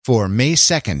For May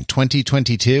 2nd,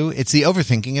 2022, it's the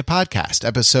Overthinking It podcast,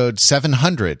 episode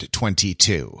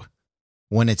 722.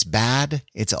 When it's bad,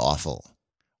 it's awful.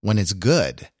 When it's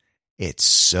good, it's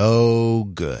so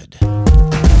good.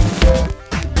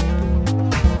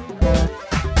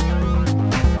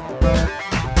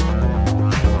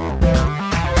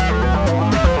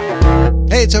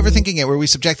 Hey, it's Overthinking It, where we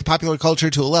subject the popular culture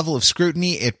to a level of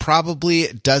scrutiny it probably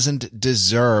doesn't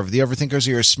deserve. The Overthinkers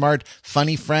are your smart,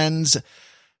 funny friends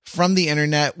from the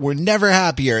internet. We're never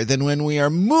happier than when we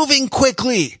are moving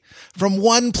quickly from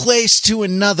one place to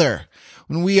another,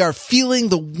 when we are feeling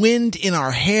the wind in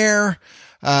our hair,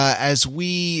 as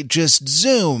we just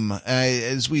zoom,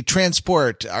 as we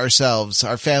transport ourselves,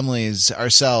 our families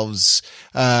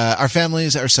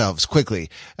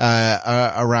quickly,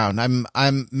 around.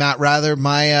 I'm Matt Rather.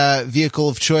 My, vehicle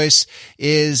of choice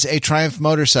is a Triumph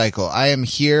motorcycle. I am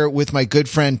here with my good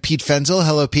friend Pete Fenzel.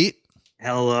 Hello, Pete.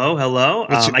 Hello.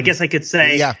 I guess I could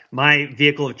say my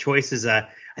vehicle of choice is I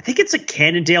think it's a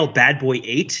Cannondale Bad Boy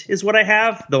 8 is what I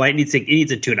have, though it needs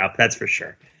a tune-up, that's for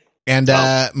sure. And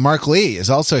Mark Lee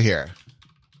is also here.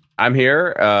 I'm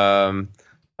here.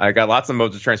 I got lots of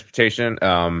modes of transportation.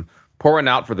 Pouring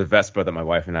out for the Vespa that my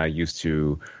wife and I used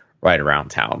to ride around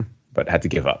town, but had to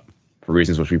give up for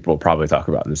reasons which we will probably talk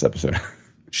about in this episode.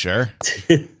 Sure.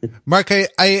 Mark,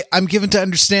 I'm given to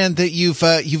understand that you've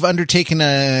undertaken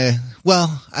I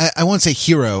won't say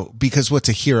hero, because what's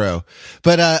a hero,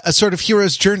 but a sort of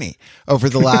hero's journey over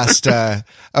the last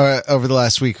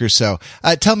week or so.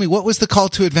 Tell me, what was the call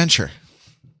to adventure?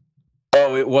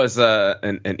 Oh, it was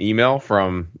an email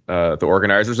from the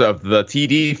organizers of the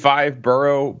TD 5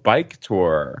 Borough Bike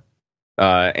Tour,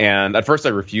 and at first I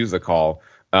refused the call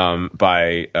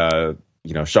by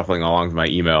shuffling along my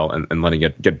email and letting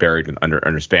it get buried under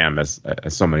spam as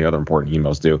so many other important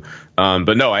emails do.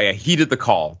 But no, I heeded the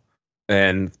call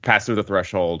and passed through the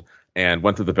threshold and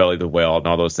went through the belly of the whale and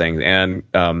all those things. And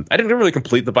I didn't really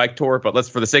complete the bike tour, but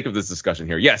for the sake of this discussion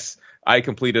here, yes, I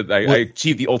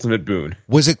achieved the ultimate boon.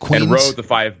 Was it Queens? And rode the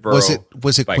 5 Borough.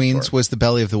 Was it Queens? Tour. Was the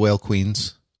belly of the whale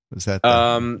Queens? Was that?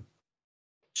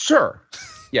 Sure.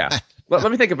 Yeah. Let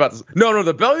me think about this. No,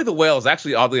 the belly of the whale is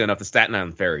actually, oddly enough, the Staten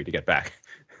Island ferry to get back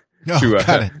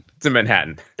to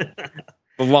Manhattan.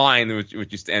 The line which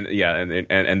you stand,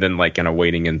 and then kind of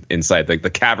waiting inside the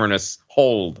cavernous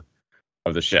hold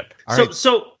of the ship. All right.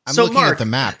 So I'm looking Mark, at the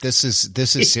map. This is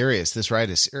serious. This ride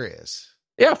is serious.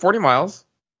 Yeah, 40 miles.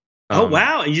 Oh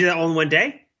wow! And you did that all in one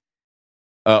day?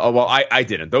 Well, I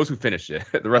didn't. Those who finished it,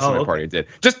 the rest of my party did.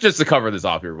 Just to cover this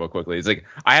off here real quickly, it's like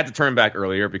I had to turn back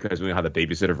earlier because we had the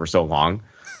babysitter for so long.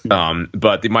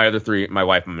 But my other three, my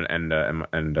wife and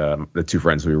the two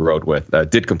friends we rode with,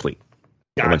 did complete.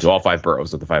 Gotcha. I went to all 5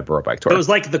 boroughs of the 5 Borough Bike Tour. It was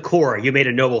like the core. You made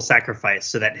a noble sacrifice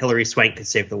so that Hilary Swank could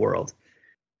save the world.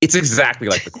 It's exactly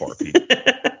like the core, Pete.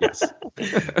 Yes.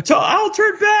 So I'll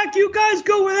turn back. You guys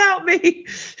go without me.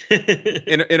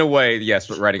 in a way, yes.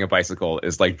 But riding a bicycle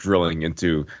is like drilling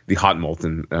into the hot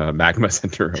molten magma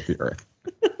center of the earth.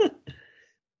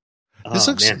 This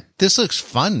looks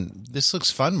fun. This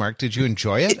looks fun, Mark. Did you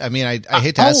enjoy it? I mean, I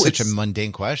hate to ask such a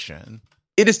mundane question.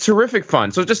 It is terrific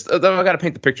fun. So just I got to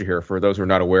paint the picture here for those who are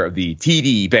not aware of the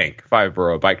TD Bank 5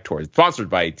 Borough Bike Tour, sponsored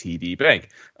by TD Bank.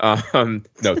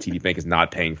 No, TD Bank is not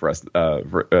paying for us. They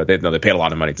paid a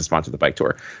lot of money to sponsor the bike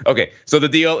tour. Okay, so the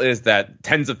deal is that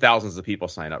tens of thousands of people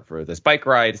sign up for this bike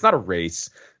ride. It's not a race,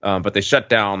 but they shut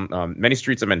down many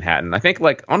streets of Manhattan. I think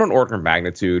like on an order of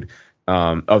magnitude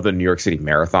of the New York City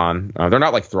Marathon. They're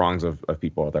not like throngs of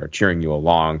people that are cheering you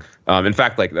along. In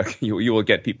fact, you will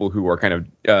get people who are kind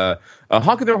of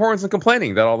honking their horns and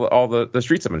complaining that all the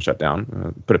streets have been shut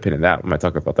down. Put a pin in that. We might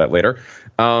talk about that later.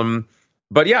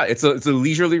 But yeah, it's a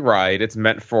leisurely ride. It's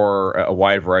meant for a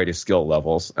wide variety of skill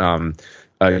levels. There's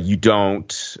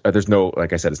no,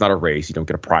 like I said, it's not a race. You don't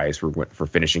get a prize for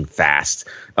finishing fast.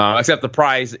 Except the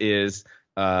prize is,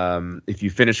 if you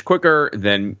finish quicker,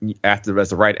 then as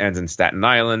the ride ends in Staten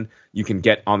Island, you can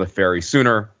get on the ferry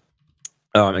sooner,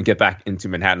 and get back into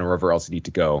Manhattan or wherever else you need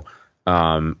to go,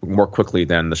 more quickly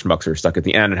than the schmucks who are stuck at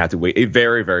the end and had to wait a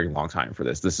very, very long time for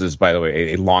this. This is, by the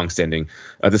way, a long-standing,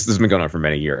 this has been going on for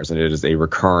many years, and it is a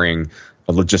recurring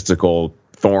logistical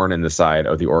thorn in the side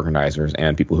of the organizers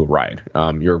and people who ride.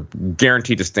 You're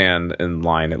guaranteed to stand in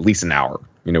line at least an hour,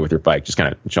 with your bike, just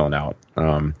kind of chilling out,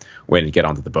 waiting to get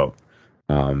onto the boat.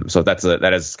 So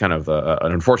that is kind of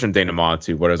an unfortunate denouement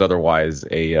to what is otherwise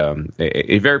a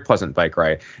very pleasant bike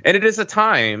ride, and it is a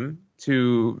time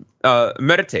to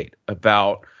meditate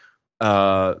about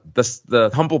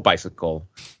the humble bicycle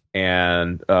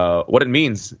and what it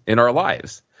means in our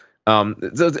lives. So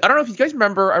I don't know if you guys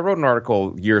remember, I wrote an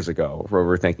article years ago for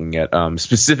Overthinking It,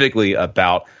 specifically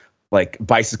about like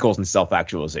bicycles and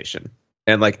self-actualization.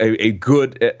 And like a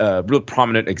good, real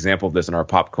prominent example of this in our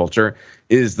pop culture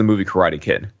is the movie Karate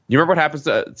Kid. You remember what happens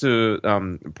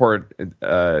to poor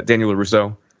Daniel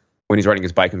LaRusso when he's riding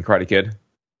his bike in Karate Kid?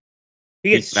 He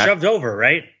gets shoved over,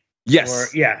 right?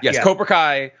 Yes. Yes. Yeah. Cobra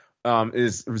Kai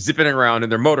is zipping around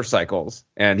in their motorcycles,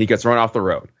 and he gets run off the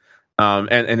road.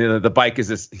 And the bike is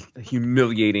this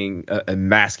humiliating,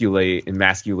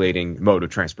 emasculating mode of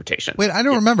transportation. Wait, I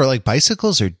don't remember. Like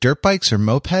bicycles or dirt bikes or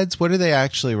mopeds? What are they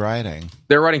actually riding?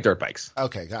 They're riding dirt bikes.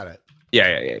 Okay, got it.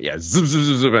 Yeah. Zoom, zoom,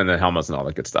 zoom, zoom, and the helmets and all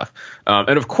that good stuff.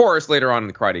 And of course, later on in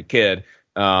the Karate Kid,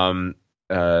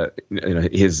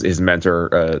 his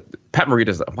mentor, Pat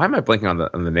Morita's. Why am I blanking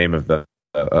on the name of the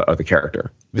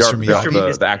character? Mr.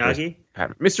 Miyagi. The actor,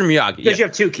 Mr. Miyagi. Because you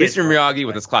have two kids. Mr. Miyagi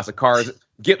with his classic cars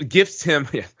gifts him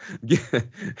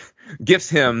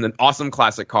an awesome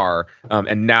classic car,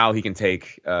 and now he can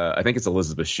take I think it's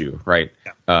Elizabeth Shue, right,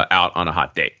 out on a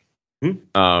hot date.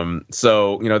 Mm-hmm.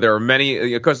 So there are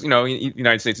many, because the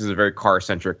United States is a very car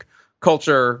centric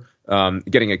culture.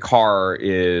 Getting a car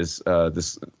is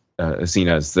seen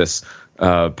as this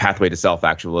pathway to self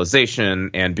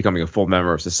actualization and becoming a full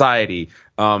member of society.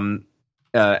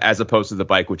 As opposed to the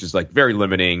bike, which is like very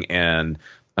limiting and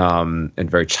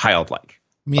very childlike.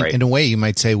 I mean, right? In a way, you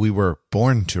might say we were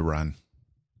born to run.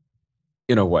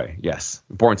 In a way, yes.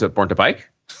 Born to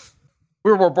bike.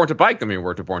 We were born to bike. I mean,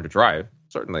 we're born to drive,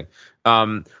 certainly.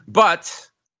 But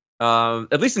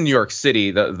at least in New York City,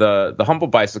 the humble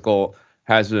bicycle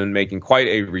has been making quite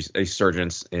a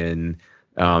resurgence in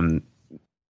the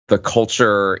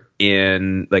culture,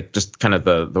 in like just kind of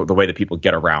the way that people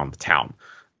get around town.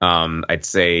 I'd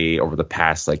say over the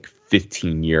past like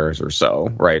 15 years or so,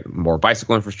 right? More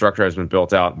bicycle infrastructure has been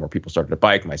built out. More people started to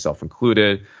bike, myself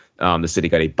included. The city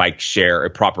got a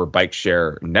proper bike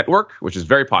share network, which is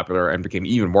very popular and became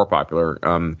even more popular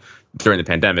during the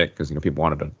pandemic because people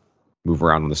wanted to move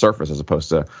around on the surface as opposed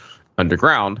to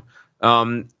underground.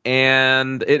 And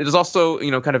it is also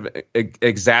kind of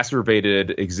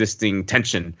exacerbated existing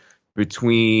tension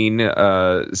between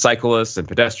cyclists and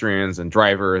pedestrians and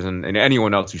drivers and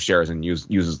anyone else who shares and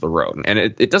uses the road. And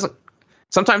it doesn't,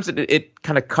 sometimes it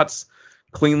kind of cuts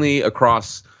cleanly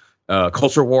across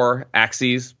culture war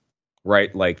axes,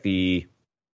 right? Like the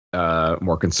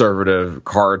more conservative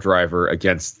car driver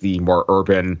against the more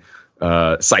urban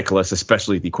cyclist,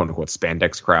 especially the quote unquote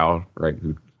spandex crowd, right?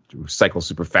 Who cycles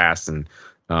super fast and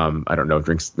I don't know,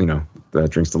 drinks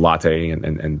the latte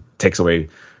and takes away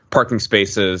parking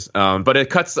spaces, but it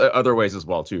cuts other ways as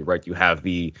well too, right? You have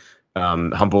the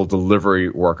humble delivery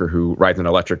worker who rides an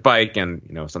electric bike and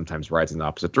sometimes rides in the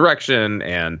opposite direction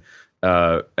and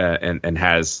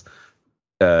has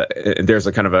and there's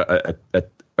a kind of a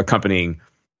accompanying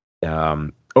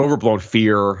overblown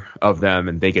fear of them,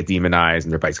 and they get demonized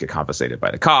and their bikes get confiscated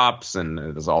by the cops, and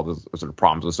there's all those sort of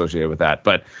problems associated with that.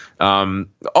 But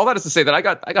all that is to say that I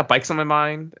got bikes on my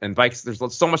mind, and bikes. There's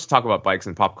so much to talk about bikes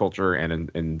in pop culture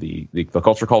and in the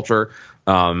culture.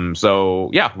 So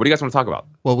yeah, what do you guys want to talk about?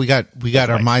 Well, we got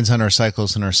our minds on our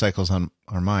cycles and our cycles on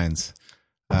our minds.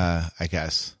 I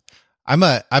guess.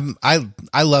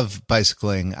 I love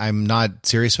bicycling. I'm not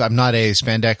serious. I'm not a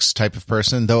spandex type of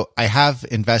person, though I have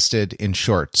invested in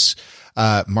shorts.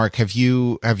 Mark, do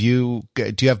you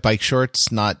have bike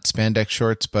shorts, not spandex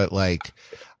shorts, but like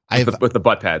with the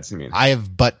butt pads, you mean? I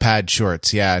have butt pad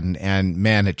shorts. Yeah. And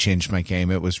man, it changed my game.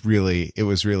 It was really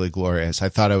glorious. I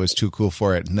thought I was too cool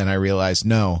for it. And then I realized,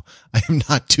 no, I am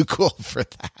not too cool for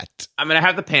that. I mean, I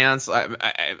have the pants. I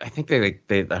think they're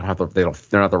not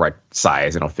the right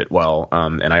size. They don't fit well.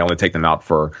 And I only take them out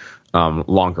for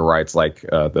longer rides, like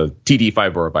the TD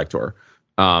 5 bike tour.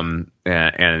 And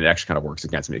it actually kind of works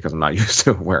against me because I'm not used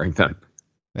to wearing them.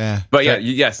 Yeah. But yeah,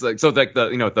 yes. Like, so like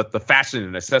the fashion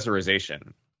and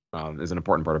accessorization is an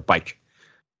important part of bike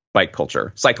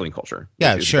culture, cycling culture.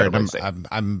 Yeah, sure.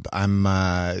 I'm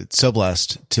so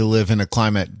blessed to live in a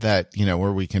climate that,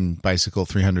 where we can bicycle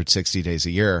 360 days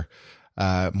a year,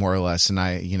 more or less. And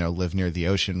I, live near the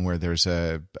ocean where there's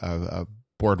a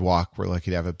boardwalk. We're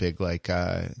lucky to have a big,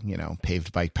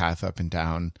 paved bike path up and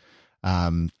down.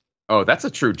 Oh, that's a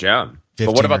true gem.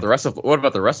 But what about the rest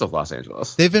of Los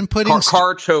Angeles? They've been putting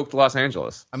car choked Los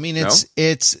Angeles. I mean,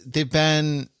 they've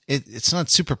been it's not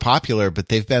super popular, but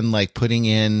they've been like putting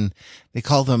in, they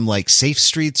call them like safe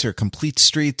streets or complete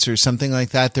streets or something like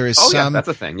that. There is that's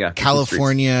a thing. Yeah.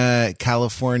 California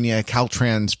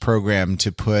Caltrans program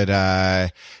to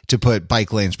put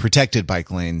bike lanes, protected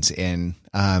bike lanes in.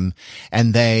 And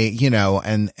they,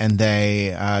 and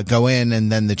they, go in,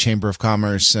 and then the Chamber of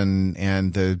Commerce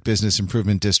and the business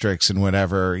improvement districts and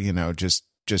whatever,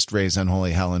 just raise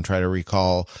unholy hell and try to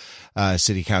recall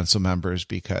city council members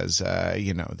because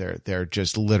they're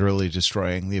just literally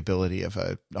destroying the ability of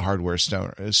a hardware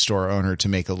store owner to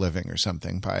make a living or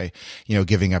something by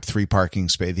giving up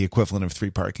the equivalent of 3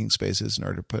 parking spaces in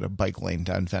order to put a bike lane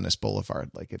down Venice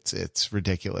Boulevard. Like it's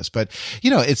ridiculous, but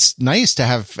it's nice to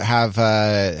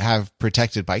have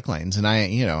protected bike lanes. And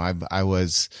I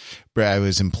was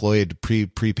employed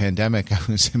pre-pandemic. I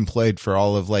was employed for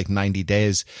all of like 90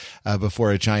 days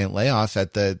before a giant layoff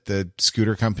at the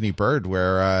scooter company Bird,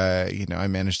 where I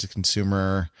managed a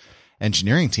consumer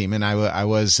engineering team, and I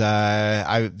loved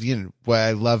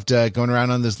going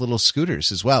around on those little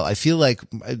scooters as well. I feel like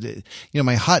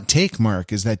my hot take,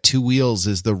 Mark, is that 2 wheels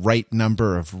is the right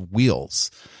number of wheels.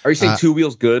 Are you saying 2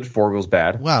 wheels good, 4 wheels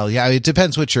bad? Well, yeah, it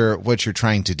depends what you're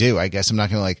trying to do. I guess I'm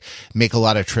not going to like make a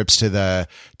lot of trips to the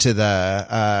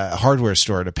hardware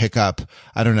store to pick up,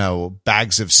 I don't know,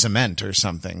 bags of cement or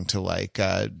something to like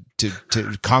to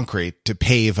concrete to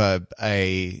pave to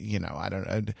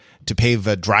pave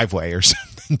a driveway or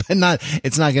something, but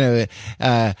it's not going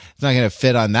to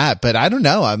fit on that. But I don't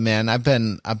know, man. I've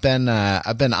been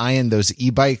eyeing those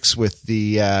e-bikes with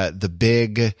the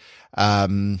big,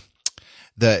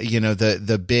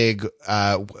 the big,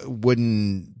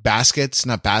 wooden baskets,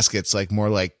 not baskets, like more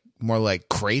like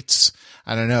crates.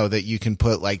 I don't know, that you can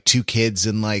put like 2 kids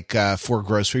in like 4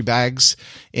 grocery bags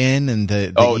in, and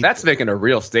that's making a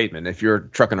real statement. If you're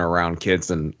trucking around kids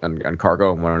and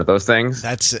cargo in one of those things,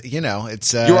 that's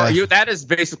it's that is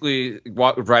basically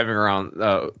driving around,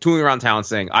 tooling around town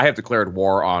saying, I have declared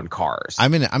war on cars.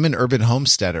 I'm an urban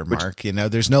homesteader, Mark.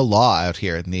 There's no law out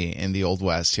here in the Old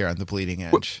West here on the bleeding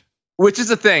edge. Which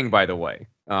is a thing, by the way.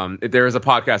 There is a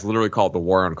podcast literally called The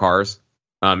War on Cars.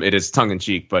 It is tongue in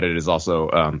cheek, but it is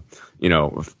also,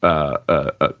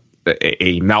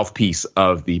 a mouthpiece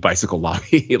of the bicycle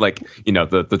lobby, like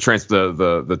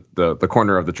the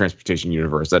corner of the transportation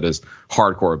universe that is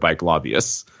hardcore bike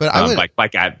lobbyists, but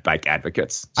bike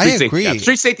advocates. I agree.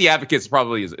 Street safety advocates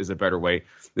probably is a better way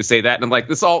to say that. And like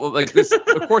this, all like this,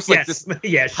 of course, like yes. this,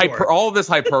 yeah, sure. all of this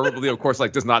hyperbole, of course,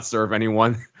 like does not serve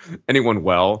anyone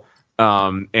well.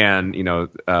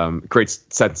 Creates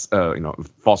sets,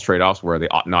 false trade-offs where they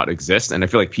ought not exist. And I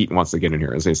feel like Pete wants to get in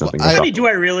here and say something. Do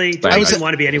I really? I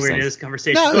want to be anywhere near this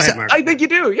conversation. Go ahead, Mark. I think you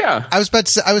do. Yeah. I was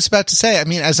about to say, I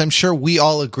mean, as I'm sure we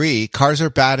all agree, cars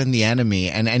are bad and the enemy,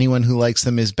 and anyone who likes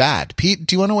them is bad. Pete,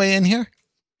 do you want to weigh in here?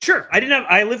 Sure.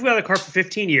 I lived without a car for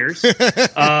 15 years.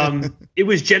 It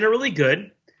was generally good.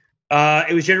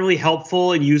 It was generally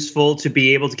helpful and useful to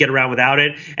be able to get around without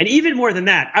it. And even more than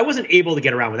that, I wasn't able to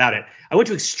get around without it. I went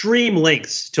to extreme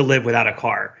lengths to live without a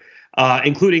car,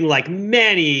 including like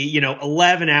many,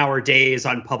 11-hour days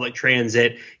on public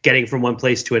transit, getting from one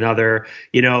place to another,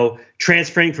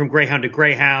 transferring from Greyhound to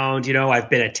Greyhound. I've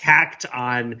been attacked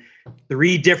on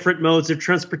 3 different modes of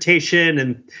transportation,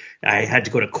 and I had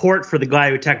to go to court for the guy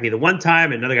who attacked me the one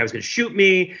time, and another guy was going to shoot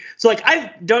me. So like,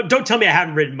 don't tell me I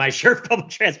haven't ridden my share of public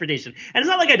transportation. And it's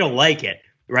not like I don't like it,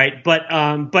 right? But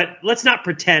let's not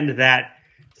pretend that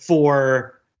I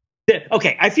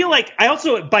feel like I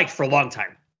also biked for a long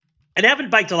time. And I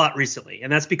haven't biked a lot recently, and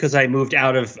that's because I moved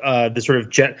out of the sort of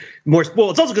more.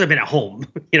 Well, it's also because I've been at home.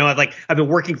 I've been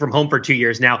working from home for 2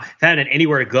 years now. I haven't had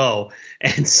anywhere to go,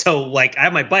 and so like I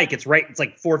have my bike. It's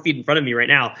like 4 feet in front of me right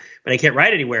now, but I can't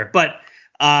ride anywhere. But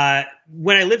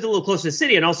when I lived a little closer to the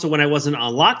city, and also when I wasn't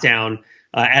on lockdown,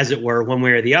 as it were, one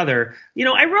way or the other,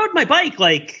 I rode my bike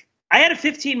like. I had a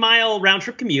 15-mile round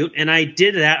trip commute, and I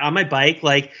did that on my bike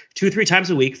like 2 or 3 times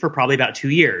a week for probably about 2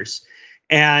 years.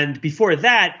 And before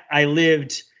that, I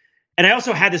lived, and I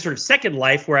also had this sort of second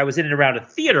life where I was in and around a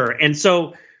theater. And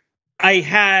so I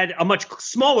had a much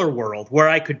smaller world where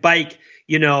I could bike,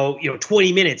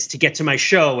 20 minutes to get to my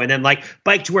show, and then like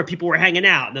bike to where people were hanging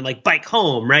out, and then like bike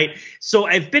home, right? So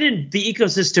I've been in the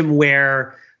ecosystem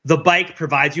where the bike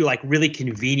provides you like really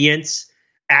convenient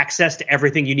access to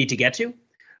everything you need to get to.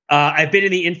 I've been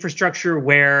in the infrastructure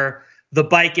where the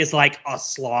bike is like a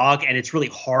slog and it's really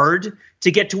hard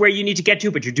to get to where you need to get to,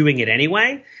 but you're doing it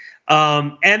anyway.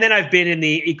 And then I've been in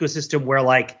the ecosystem where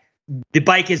like the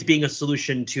bike is being a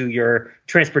solution to your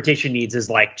transportation needs is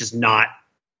like just not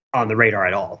on the radar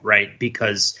at all, right?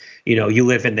 Because, you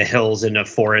live in the hills in a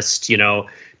forest,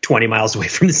 20 miles away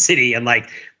from the city, and like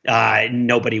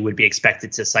nobody would be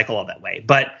expected to cycle all that way.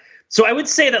 But so I would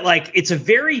say that like it's a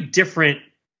very different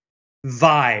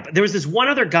vibe. There was this one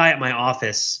other guy at my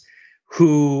office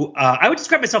who I would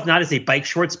describe myself not as a bike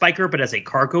shorts biker, but as a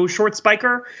cargo shorts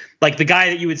biker. Like the guy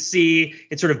that you would see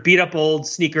in sort of beat up old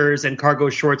sneakers and cargo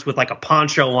shorts with like a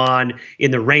poncho on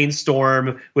in the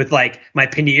rainstorm with like my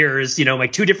panniers, my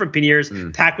 2 different panniers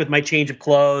packed with my change of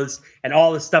clothes and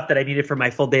all the stuff that I needed for my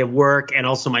full day of work and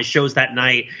also my shows that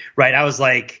night, right? I was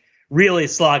like really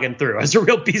slogging through. I was a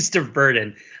real beast of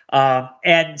burden.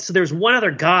 And so there's one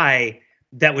other guy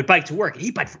that would bike to work. And he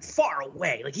biked from far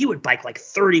away. Like he would bike like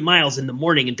 30 miles in the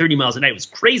morning and 30 miles at night. It was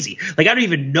crazy. Like I don't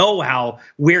even know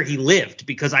where he lived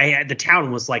because the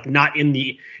town was like not in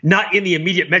the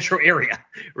immediate metro area,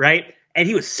 right? And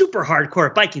he was super hardcore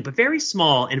at biking, but very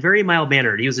small and very mild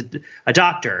mannered. He was a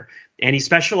doctor, and he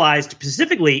specialized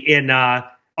specifically in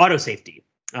auto safety.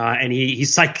 And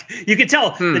he's like, you could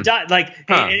tell an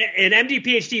MD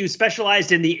PhD who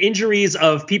specialized in the injuries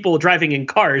of people driving in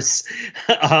cars,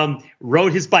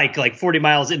 rode his bike like 40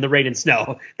 miles in the rain and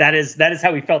snow. That is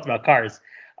how he felt about cars,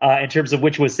 in terms of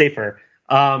which was safer.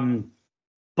 But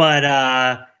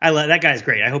that guy's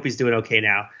great. I hope he's doing okay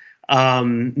now.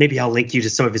 Maybe I'll link you to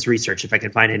some of his research if I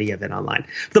can find any of it online.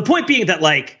 The point being that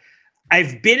like,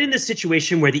 I've been in this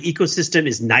situation where the ecosystem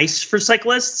is nice for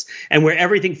cyclists and where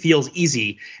everything feels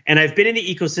easy. And I've been in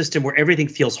the ecosystem where everything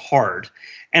feels hard.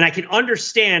 And I can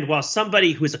understand why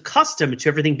somebody who is accustomed to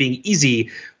everything being easy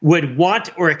would want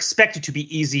or expect it to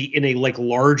be easy in a like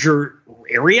larger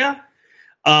area.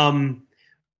 And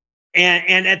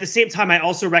at the same time, I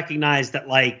also recognize that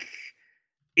like,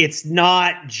 it's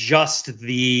not just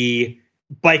the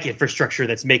bike infrastructure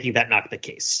that's making that not the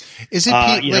case. Is it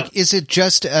is it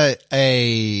just a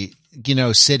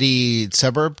city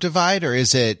suburb divide, or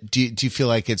is it? Do you feel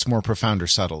like it's more profound or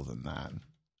subtle than that?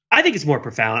 I think it's more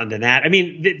profound than that. I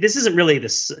mean, this isn't really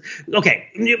this. Okay.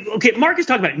 Mark is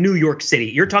talking about New York City.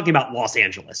 You're talking about Los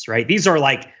Angeles, right? These are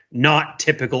like not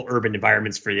typical urban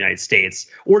environments for the United States,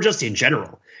 or just in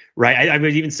general. Right. I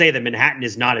would even say that Manhattan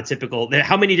is not a typical.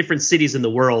 How many different cities in the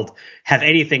world have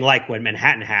anything like what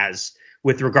Manhattan has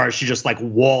with regards to just like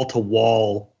wall to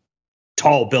wall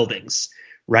tall buildings?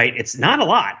 Right. It's not a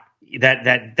lot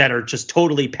that are just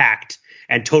totally packed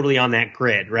and totally on that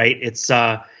grid. Right. It's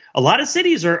a lot of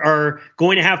cities are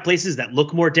going to have places that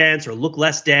look more dense or look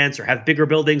less dense or have bigger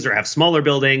buildings or have smaller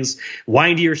buildings,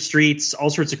 windier streets, all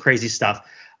sorts of crazy stuff.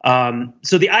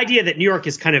 So the idea that New York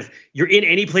is kind of, you're in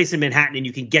any place in Manhattan and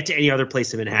you can get to any other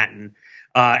place in Manhattan,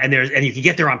 and you can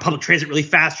get there on public transit really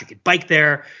fast. You can bike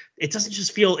there. It doesn't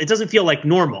feel like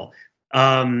normal,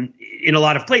 in a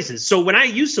lot of places. So when I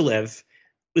used to live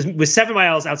was 7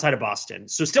 miles outside of Boston,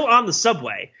 so still on the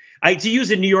subway, to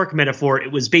use a New York metaphor,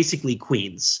 it was basically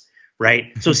Queens, right?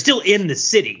 So still in the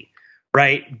city.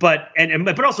 Right. But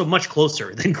also much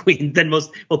closer than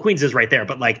Queens is right there,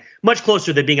 but like much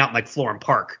closer than being out in like Florham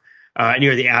Park,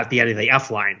 near at the end of the F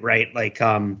line. Right. Like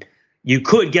you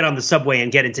could get on the subway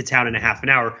and get into town in a half an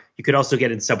hour. You could also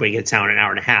get into the subway and get to town in an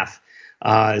hour and a half.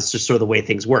 It's just sort of the way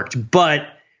things worked. But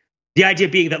the idea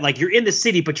being that like you're in the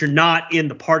city, but you're not in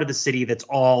the part of the city that's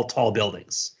all tall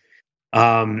buildings.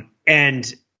 And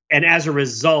as a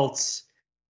result,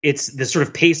 it's the sort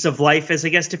of pace of life is, I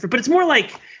guess, different, but it's more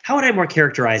like, how would I more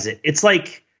characterize it? It's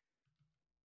like,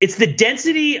 it's the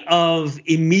density of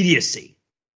immediacy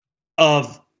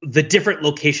of the different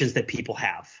locations that people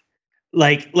have.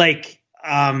 Because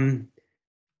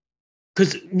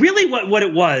really what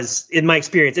it was in my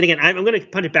experience, and again, I'm going to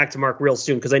punt it back to Mark real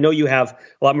soon, because I know you have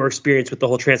a lot more experience with the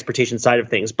whole transportation side of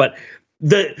things, but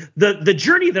the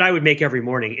journey that I would make every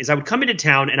morning is I would come into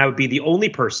town and I would be the only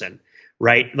person.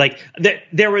 Right. Like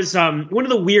there was one of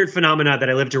the weird phenomena that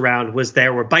I lived around was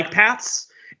there were bike paths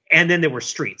and then there were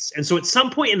streets. And so at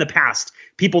some point in the past,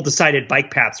 people decided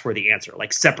bike paths were the answer,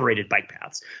 like separated bike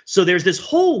paths. So there's this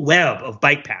whole web of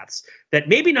bike paths that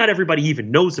maybe not everybody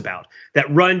even knows about that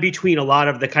run between a lot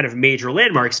of the kind of major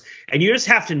landmarks. And you just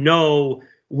have to know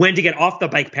when to get off the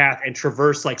bike path and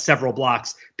traverse like several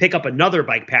blocks, pick up another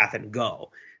bike path and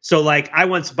go. So like I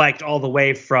once biked all the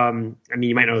way from,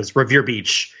 you might know this, Revere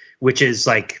Beach, which is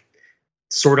like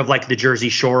sort of like the Jersey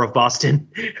Shore of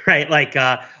Boston, right? Like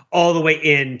all the way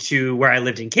into where I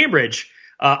lived in Cambridge,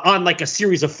 on like a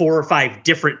series of 4 or 5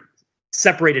 different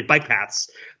separated bike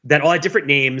paths that all had different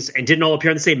names and didn't all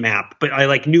appear on the same map, but I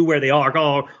like knew where they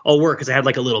all were because I had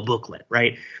like a little booklet,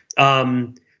 right?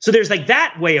 So there's like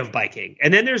that way of biking.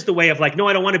 And then there's the way of like, no,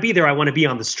 I don't want to be there. I want to be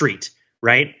on the street,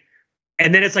 right?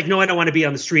 And then it's like, no, I don't want to be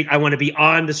on the street. I want to be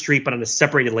on the street, but on a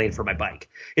separated lane for my bike.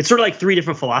 It's sort of like 3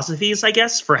 different philosophies, I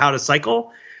guess, for how to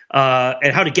cycle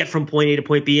and how to get from point A to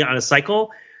point B on a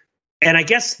cycle. And I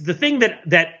guess the thing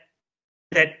that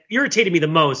irritated me the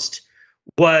most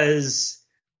was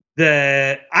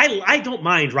I don't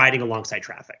mind riding alongside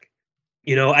traffic.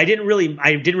 You know, I didn't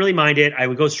really mind it. I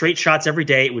would go straight shots every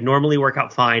day. It would normally work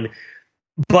out fine.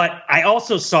 But I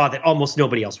also saw that almost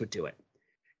nobody else would do it.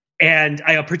 And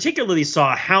I particularly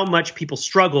saw how much people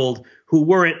struggled who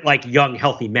weren't like young,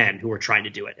 healthy men who were trying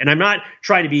to do it. And I'm not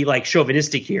trying to be like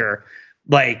chauvinistic here.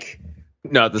 Like,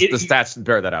 no, the stats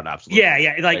bear that out. Absolutely.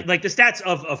 Yeah. Like the stats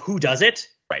of who does it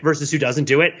right. versus who doesn't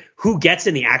do it, who gets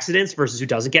in the accidents versus who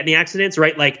doesn't get in the accidents.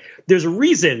 Right. Like there's a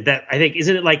reason that I think,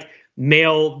 isn't it like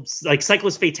male, like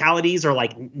cyclist fatalities are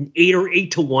like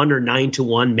 8 to 1 or 9 to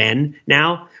 1 men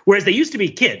now, whereas they used to be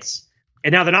kids.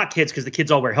 And now they're not kids because the kids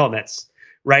all wear helmets.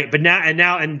 Right. But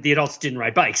now the adults didn't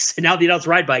ride bikes. And now the adults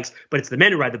ride bikes, but it's the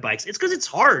men who ride the bikes. It's because it's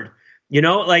hard. You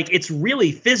know, like it's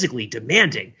really physically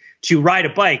demanding to ride a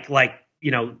bike, like,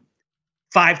 you know,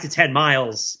 5 to 10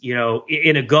 miles, you know,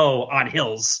 in a go on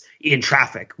hills in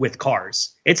traffic with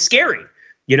cars. It's scary,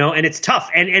 you know, and it's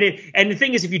tough. And the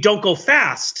thing is, if you don't go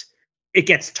fast, it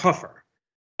gets tougher.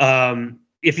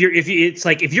 If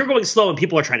you're going slow and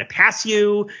people are trying to pass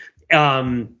you,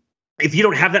 if you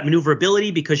don't have that maneuverability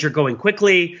because you're going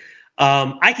quickly,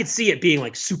 I could see it being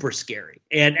like super scary.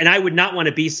 And I would not want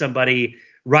to be somebody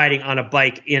riding on a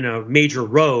bike in a major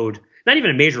road, not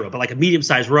even a major road, but like a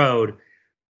medium-sized road,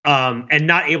 and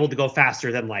not able to go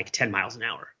faster than like 10 miles an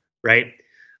hour. Right.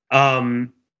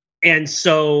 And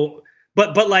so,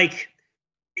 but like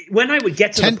when I would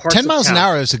get to 10 miles an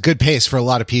hour is a good pace for a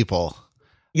lot of people.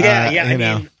 Yeah. I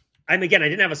mean, I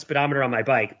didn't have a speedometer on my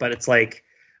bike, but it's like,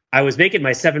 I was making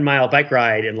my 7-mile bike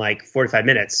ride in like 45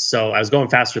 minutes. So I was going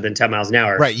faster than 10 miles an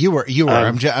hour. Right. You were,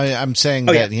 I'm saying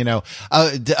that, yeah. You know,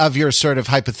 of your sort of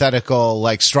hypothetical,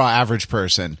 like straw average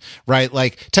person, right?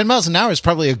 Like 10 miles an hour is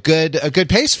probably a good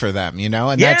pace for them, you know?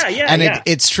 And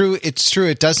it's true.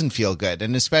 It doesn't feel good.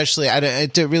 And especially,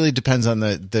 it really depends on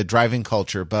the driving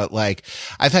culture, but like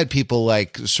I've had people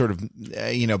like sort of,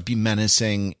 you know, be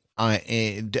menacing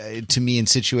to me in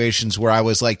situations where I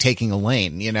was like taking a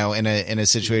lane, you know, in a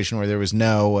situation where there was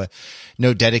no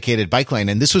dedicated bike lane.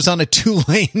 And this was on a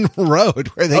 2-lane road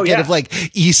where they could have like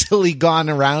easily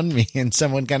gone around me, and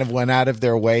someone kind of went out of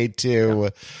their way to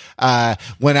like,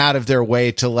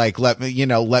 let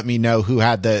me know who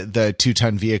had the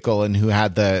 2-ton vehicle and who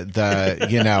had the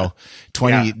you know,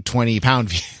 20 pound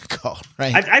vehicle.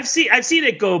 Right. I've seen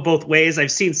it go both ways.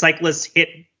 I've seen cyclists hit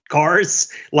cars,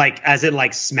 like as in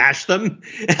like smash them.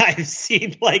 I've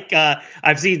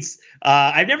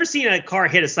never seen a car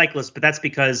hit a cyclist, but that's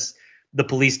because the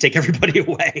police take everybody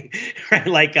away. Right?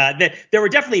 Like there were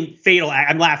definitely fatal.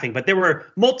 I'm laughing, but there were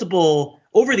multiple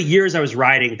over the years I was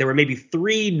riding. There were maybe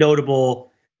 3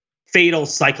 notable fatal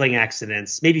cycling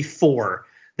accidents, maybe 4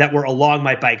 that were along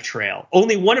my bike trail.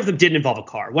 Only one of them didn't involve a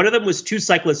car. One of them was 2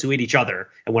 cyclists who hit each other,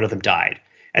 and one of them died,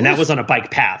 and that was on a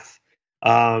bike path.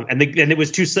 It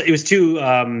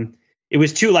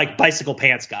was two like bicycle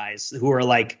pants guys who were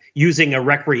like using a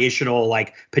recreational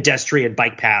like pedestrian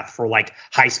bike path for like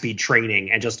high speed training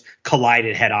and just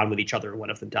collided head on with each other. One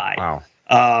of them died. Wow.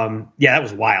 Yeah, that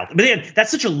was wild. But then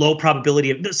that's such a low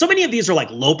probability. So many of these are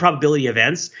like low probability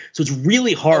events. So it's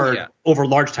really hard over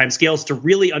large time scales to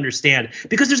really understand,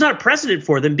 because there's not a precedent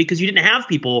for them, because you didn't have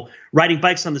people riding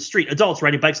bikes on the street, adults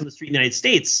riding bikes on the street in the United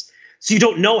States. So you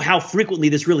don't know how frequently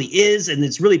this really is, and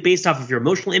it's really based off of your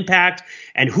emotional impact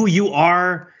and who you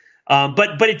are.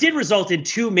 But it did result in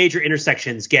 2 major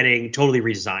intersections getting totally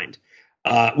redesigned,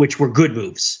 which were good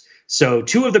moves. So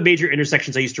 2 of the major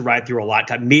intersections I used to ride through a lot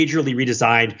got majorly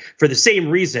redesigned for the same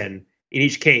reason in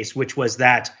each case, which was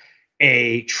that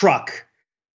a truck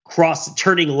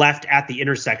turning left at the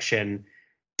intersection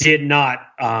did not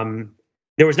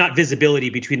there was not visibility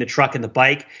between the truck and the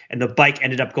bike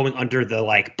ended up going under the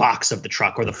like box of the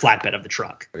truck or the flatbed of the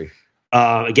truck,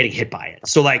 getting hit by it.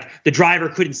 So like the driver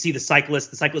couldn't see the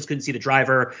cyclist couldn't see the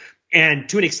driver. And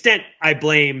to an extent, I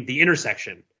blame the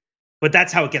intersection, but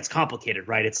that's how it gets complicated,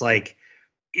 right? It's like,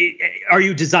 are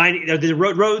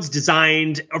the roads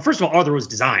designed, or first of all, are the roads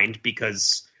designed?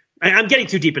 Because I'm getting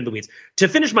too deep into the weeds. To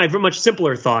finish my much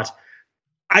simpler thought,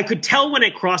 I could tell when I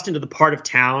crossed into the part of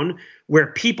town where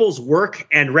people's work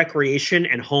and recreation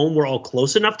and home were all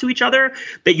close enough to each other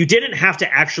that you didn't have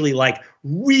to actually like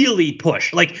really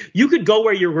push. Like you could go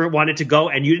where you wanted to go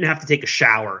and you didn't have to take a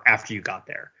shower after you got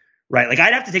there, right? Like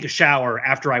I'd have to take a shower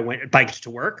after I biked to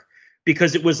work,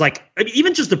 because it was like, I mean,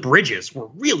 even just the bridges were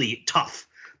really tough,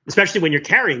 especially when you're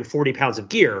carrying 40 pounds of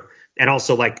gear and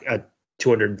also like a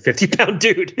 250-pound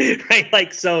dude, right?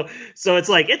 Like, so it's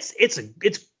like,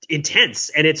 it's intense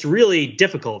and it's really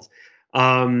difficult.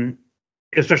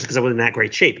 Especially because I wasn't in that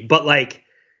great shape. But like,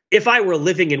 if I were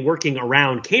living and working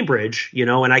around Cambridge, you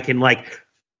know, and I can like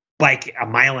bike a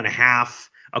mile and a half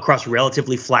across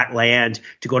relatively flat land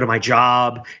to go to my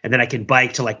job, and then I can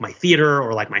bike to like my theater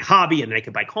or like my hobby, and then I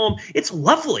can bike home. It's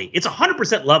lovely. It's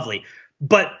 100% lovely.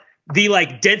 But the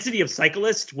like density of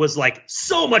cyclists was like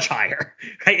so much higher,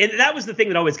 right? And that was the thing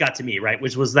that always got to me, right?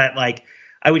 Which was that like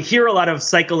I would hear a lot of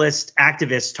cyclist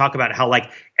activists talk about how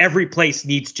like every place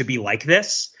needs to be like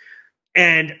this.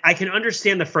 And I can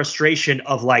understand the frustration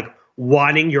of like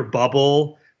wanting your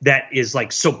bubble that is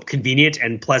like so convenient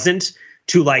and pleasant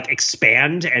to like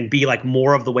expand and be like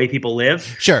more of the way people live.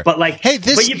 Sure. But like, hey,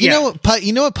 this, you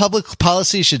know what public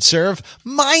policy should serve?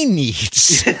 My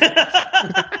needs. But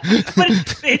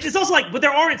it's also like, but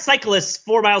there aren't cyclists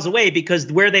 4 miles away because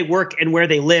where they work and where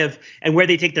they live and where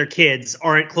they take their kids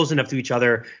aren't close enough to each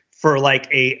other for like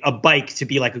a bike to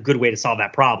be like a good way to solve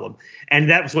that problem.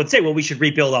 And that was what say, well, we should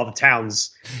rebuild all the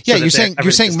towns. Yeah. You're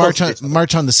saying march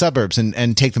on the suburbs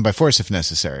and take them by force if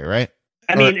necessary, right?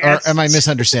 I mean, or am I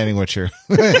misunderstanding what you're?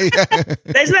 Hasn't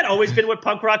that always been what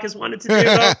punk rock has wanted to do?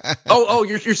 Though?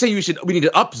 You're saying we need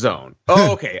to up zone.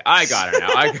 Oh, okay, I got it now.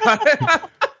 I got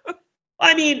it.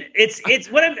 I mean, it's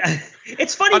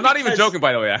funny. I'm not even joking,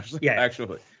 by the way.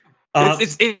 Actually,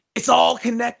 it's all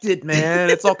connected, man.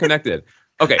 It's all connected.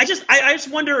 Okay. I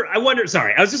just wonder.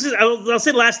 Sorry, I'll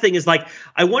say the last thing is like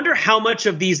I wonder how much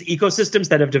of these ecosystems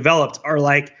that have developed are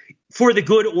like, for the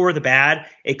good or the bad,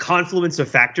 a confluence of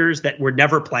factors that were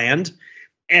never planned,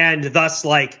 and thus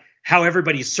like how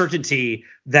everybody's certainty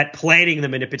that planning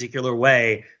them in a particular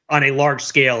way on a large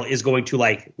scale is going to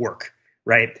like work,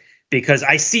 right? Because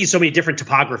I see so many different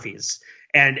topographies.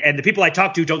 And the people I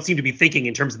talk to don't seem to be thinking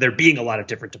in terms of there being a lot of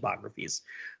different topographies.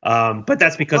 But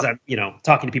that's because I'm,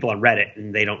 talking to people on Reddit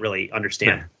and they don't really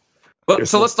understand. Well,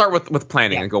 so let's start with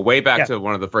planning and go way back to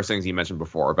one of the first things you mentioned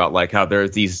before about like how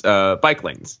there's these bike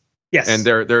lanes. Yes. And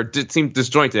they're seem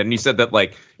disjointed. And you said that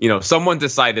like, someone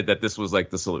decided that this was like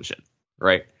the solution,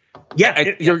 right?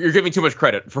 Yeah. You're giving too much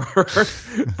credit for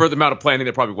the amount of planning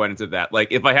that probably went into that. Like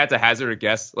if I had to hazard a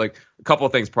guess, like a couple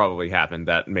of things probably happened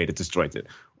that made it disjointed.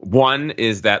 One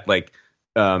is that like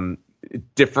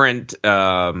different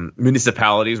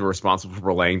municipalities were responsible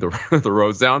for laying the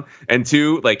roads down. And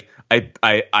two, like I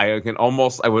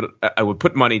would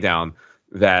put money down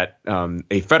that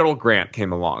a federal grant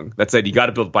came along that said you got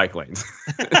to build bike lanes.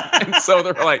 And so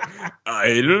they're like,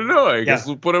 I don't know, I guess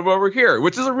we'll put them over here,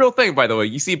 which is a real thing, by the way.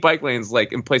 You see bike lanes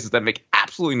like in places that make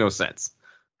absolutely no sense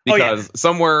because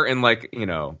somewhere in like, in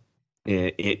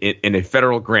a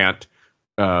federal grant,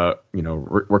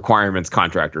 requirements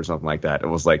contract or something like that, it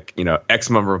was like, X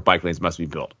number of bike lanes must be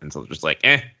built. And so it's just like,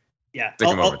 stick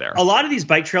them over there. A lot of these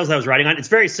bike trails I was riding on, it's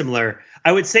very similar.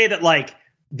 I would say that like,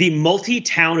 the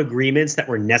multi-town agreements that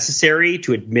were necessary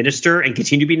to administer and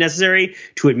continue to be necessary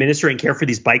to administer and care for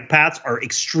these bike paths are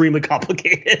extremely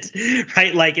complicated,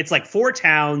 right? Like it's like 4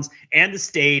 towns and the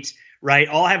state, right?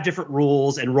 All have different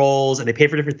rules and roles and they pay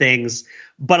for different things.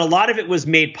 But a lot of it was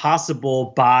made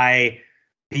possible by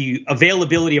the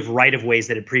availability of right-of-ways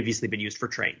that had previously been used for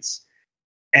trains.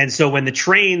 And so when the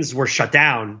trains were shut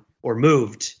down or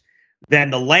moved, then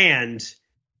the land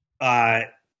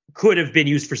could have been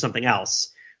used for something else.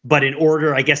 But in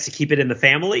order, I guess, to keep it in the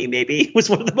family, maybe was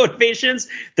one of the motivations.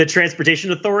 The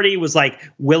transportation authority was like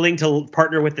willing to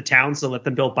partner with the towns to let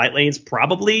them build bike lanes,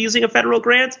 probably using a federal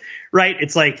grant, right?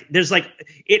 It's like there's like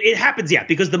it happens,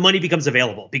 because the money becomes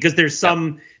available because there's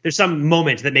some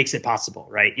moment that makes it possible,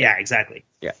 right? Yeah, exactly.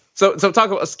 Yeah. So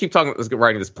let's keep talking. Let's get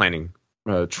riding this planning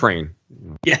train.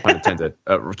 Yeah. Pun intended.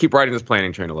 Keep riding this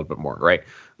planning train a little bit more, right?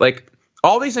 Like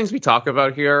all these things we talk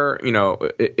about here,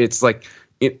 it's like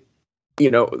it.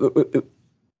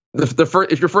 The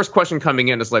first, if your first question coming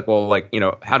in is like, well, like,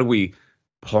 how do we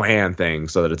plan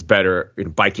things so that it's better?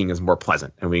 Biking is more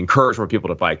pleasant and we encourage more people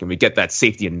to bike and we get that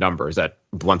safety in numbers that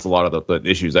blunts a lot of the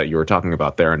issues that you were talking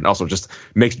about there. And also just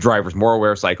makes drivers more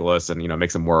aware of cyclists and,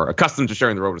 makes them more accustomed to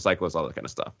sharing the road with cyclists, all that kind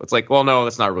of stuff. It's like, well, no,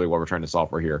 that's not really what we're trying to solve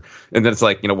for here. And then it's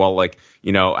like,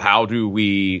 how do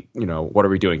we, what are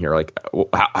we doing here? Like,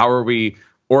 how are we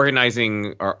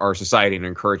organizing our society and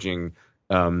encouraging,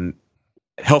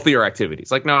 healthier activities?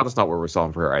 Like, no, that's not what we're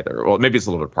solving for here either. Well, maybe it's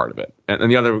a little bit part of it.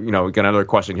 And the other, again, another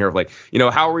question here of like,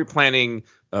 how are we planning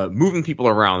moving people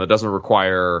around that doesn't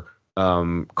require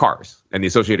cars and the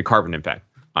associated carbon impact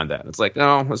on that? It's like,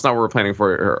 no, that's not what we're planning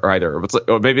for either. But it's like,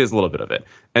 or maybe it's a little bit of it.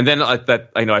 And then like that,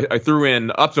 I threw in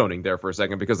upzoning there for a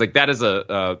second because like that is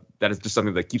just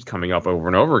something that keeps coming up over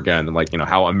and over again. And like,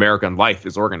 how American life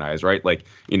is organized, right? Like,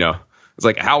 It's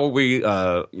like, how are we,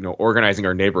 organizing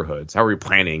our neighborhoods? How are we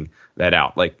planning that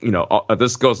out? Like,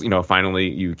 this goes, finally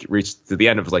you reach to the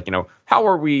end of like, how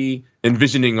are we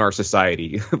envisioning our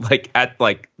society like at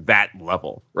like that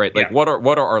level, right? Like, what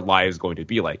are our lives going to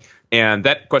be like? And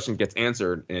that question gets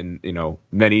answered in,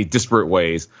 many disparate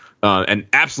ways, and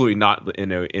absolutely not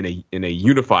in a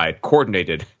unified,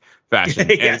 coordinated fashion.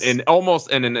 Yes.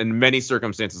 And in many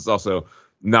circumstances also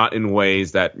not in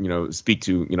ways that speak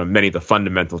to many of the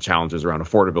fundamental challenges around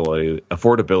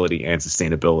affordability and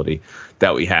sustainability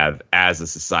that we have as a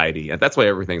society. And that's why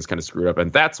everything's kind of screwed up.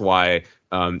 And that's why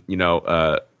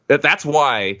that's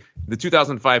why the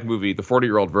 2005 movie The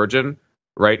 40-Year-Old Virgin,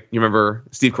 right? You remember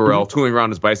Steve Carell tooling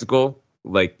around his bicycle,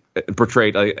 like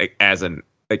portrayed like as an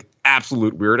like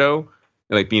absolute weirdo,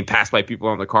 like being passed by people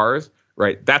on the cars,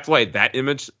 right? That's why that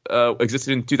image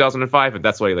existed in 2005, and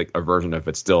that's why like a version of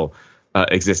it still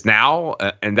exists now,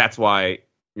 and that's why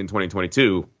in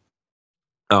 2022,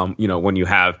 when you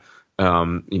have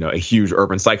a huge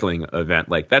urban cycling event,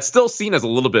 like that's still seen as a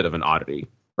little bit of an oddity,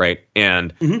 right?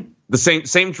 And the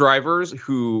same drivers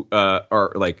who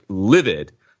are like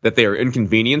livid that they are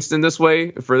inconvenienced in this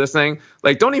way for this thing,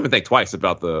 like don't even think twice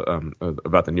about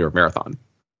the New York Marathon,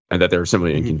 and that they're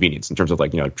similarly inconvenienced in terms of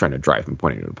like trying to drive from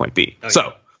point A to point B.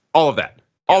 So all of that,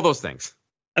 all those things.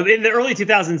 In the early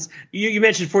 2000s, you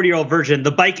mentioned 40-Year-Old Virgin.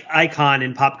 The bike icon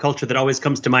in pop culture that always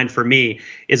comes to mind for me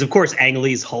is, of course, Ang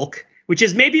Lee's Hulk, which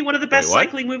is maybe one of the best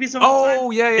cycling movies of all time.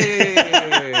 Oh,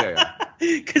 yeah.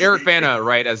 Eric Bana,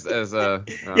 right?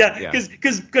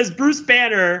 Because Bruce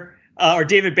Banner or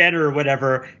David Banner or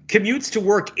whatever commutes to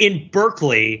work in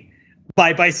Berkeley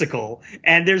by bicycle,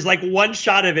 and there's like one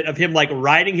shot of it of him like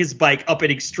riding his bike up an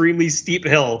extremely steep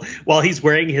hill while he's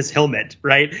wearing his helmet,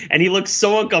 right? And he looks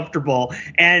so uncomfortable,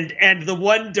 and the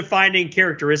one defining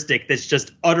characteristic that's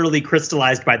just utterly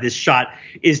crystallized by this shot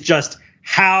is just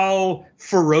how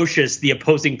ferocious the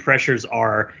opposing pressures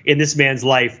are in this man's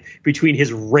life between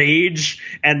his rage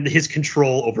and his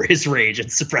control over his rage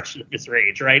and suppression of his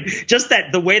rage, right? Just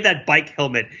that the way that bike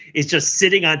helmet is just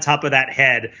sitting on top of that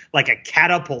head like a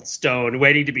catapult stone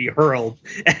waiting to be hurled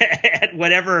at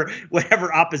whatever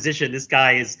opposition this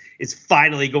guy is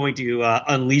finally going to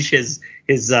unleash his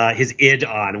id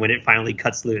on when it finally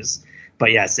cuts loose.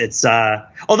 But yes, it's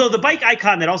although the bike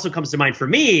icon that also comes to mind for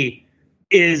me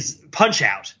is Punch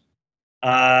Out.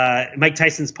 Mike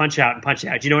Tyson's Punch Out and Punch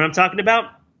Out. Do you know what I'm talking about?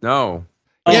 No.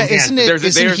 Oh, yeah, isn't it?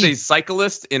 There's a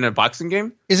cyclist in a boxing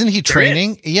game. Isn't he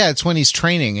training? Yeah, it's when he's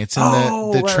training. It's in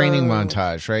the training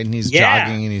montage, right? And he's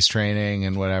jogging and he's training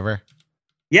and whatever.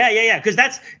 Yeah.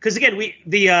 Because again,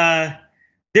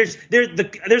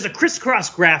 there's a crisscross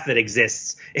graph that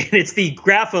exists, and it's the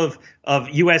graph of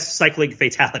U.S. cycling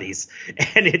fatalities,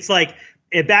 and it's like.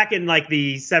 Back in like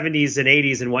the 70s and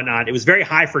 80s and whatnot, it was very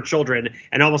high for children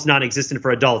and almost non-existent for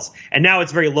adults. And now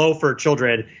it's very low for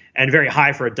children and very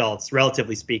high for adults,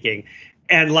 relatively speaking.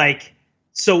 And like,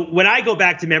 so when I go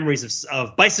back to memories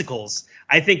of bicycles,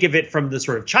 I think of it from the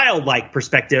sort of childlike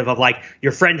perspective of like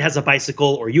your friend has a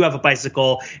bicycle or you have a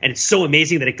bicycle and it's so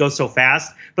amazing that it goes so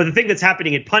fast. But the thing that's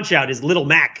happening in Punch Out is Little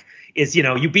Mac is,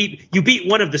 you beat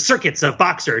one of the circuits of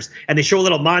boxers, and they show a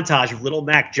little montage of Little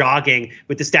Mac jogging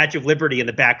with the Statue of Liberty in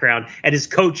the background, and his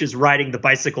coach is riding the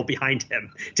bicycle behind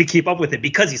him to keep up with it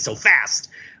because he's so fast.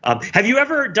 Have you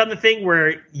ever done the thing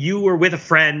where you were with a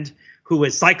friend who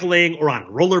was cycling or on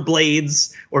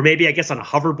rollerblades or maybe I guess on a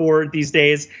hoverboard these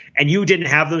days, and you didn't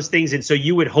have those things, and so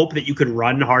you would hope that you could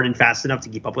run hard and fast enough to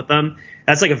keep up with them?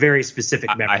 That's like a very specific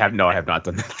memory. I have not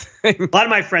done that thing. A lot of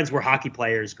my friends were hockey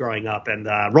players growing up, and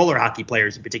roller hockey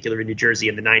players in particular in New Jersey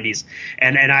in the 90s.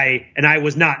 And I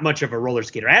was not much of a roller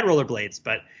skater. I had rollerblades,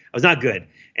 but I was not good.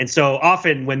 And so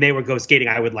often when they would go skating,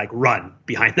 I would like run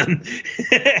behind them.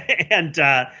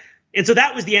 And so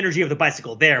that was the energy of the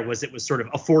bicycle there, was it was sort of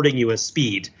affording you a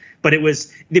speed. But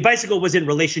the bicycle was in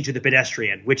relation to the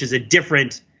pedestrian, which is a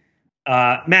different,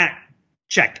 Matt,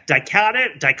 check,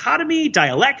 dichotomy,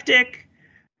 dialectic,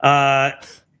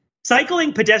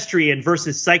 cycling pedestrian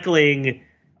versus cycling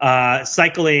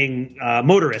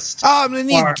motorist. Oh, I'm going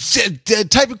to need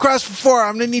type across for 4.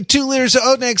 I'm going to need 2 liters of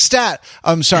Oatneg stat.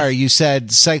 I'm sorry. You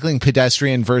said cycling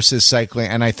pedestrian versus cycling,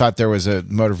 and I thought there was a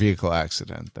motor vehicle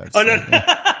accident. No.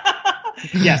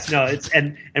 Yes, no,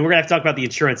 and we're gonna have to talk about the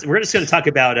insurance. We're just gonna talk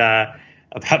about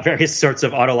various sorts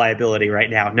of auto liability right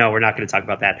now. No, we're not going to talk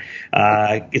about that.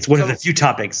 It's one of the few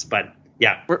topics, but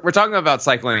yeah, we're talking about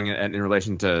cycling in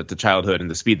relation to childhood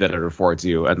and the speed that it affords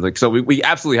you, and like so we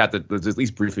absolutely have to at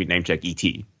least briefly name check ET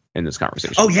in this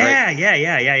conversation. Oh yeah,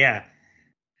 right?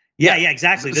 Yeah,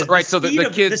 exactly. Right. So the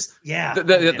kids,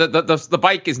 the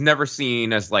bike is never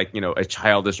seen as like, a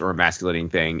childish or emasculating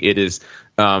thing. It is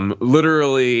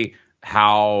literally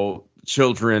how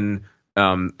children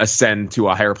ascend to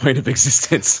a higher plane of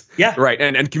existence. Yeah. Right.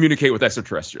 And communicate with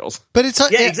extraterrestrials. But it's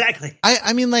exactly.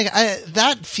 I mean, like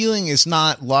that feeling is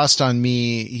not lost on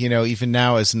me, even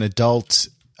now as an adult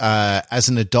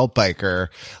biker.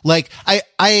 Like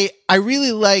I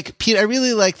really like, Pete, I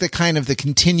really like the kind of the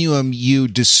continuum you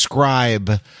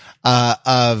describe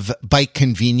of bike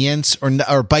convenience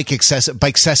or bike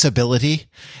accessibility,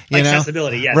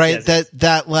 accessibility, yes, right? Yes.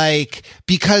 That like,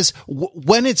 because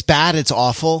when it's bad, it's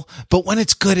awful, but when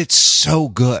it's good, it's so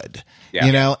good.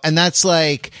 Yeah. And that's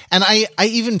like, and I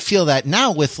even feel that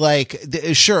now with like,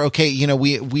 sure. Okay.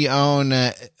 We own,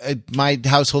 my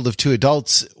household of 2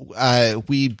 adults.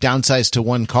 We downsized to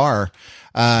 1 car.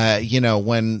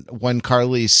 When car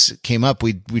lease came up,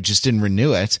 we just didn't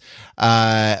renew it,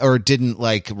 or didn't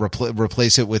like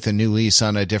replace it with a new lease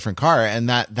on a different car. And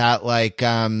that like,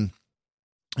 so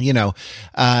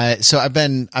I've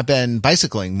been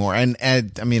bicycling more, and I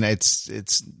mean,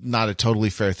 it's not a totally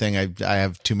fair thing. I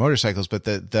have 2 motorcycles, but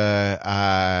you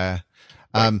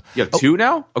have 2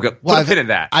 now? Okay. Put a pin in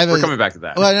that. We're coming back to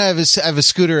that. Well, I have a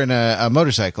scooter and a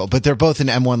motorcycle, but they're both an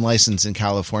M1 license in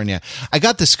California. I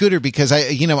got the scooter because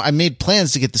I made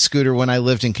plans to get the scooter when I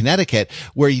lived in Connecticut,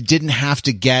 where you didn't have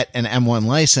to get an M1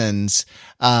 license,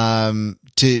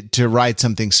 to ride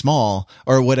something small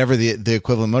or whatever the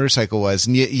equivalent motorcycle was.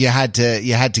 And you had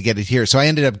to get it here. So I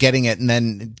ended up getting it and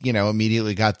then,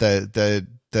 immediately got the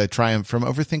Triumph from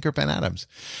Overthinker Ben Adams.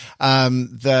 We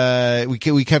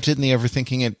kept it in the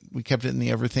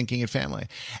Overthinking It family.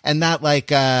 And that like,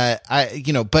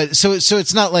 but so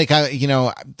it's not like I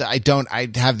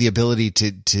have the ability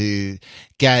to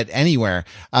get anywhere.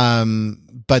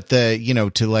 But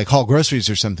to like haul groceries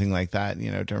or something like that,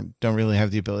 don't really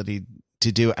have the ability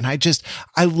to do. And I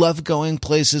love going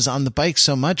places on the bike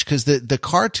so much because the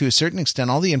car, to a certain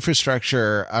extent, all the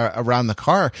infrastructure around the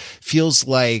car feels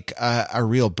like a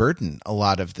real burden a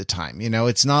lot of the time.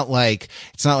 It's not like,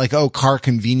 oh, car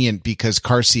convenient because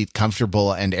car seat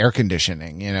comfortable and air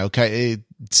conditioning,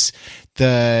 it's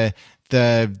the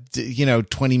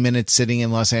 20 minutes sitting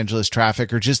in Los Angeles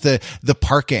traffic, or just the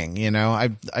parking, I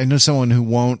know someone who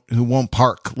won't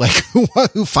park, like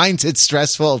who finds it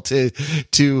stressful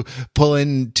to pull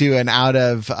into and out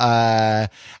of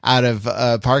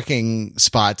parking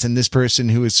spots. And this person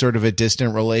who is sort of a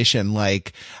distant relation,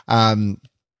 like, you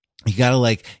gotta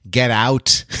like get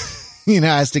out.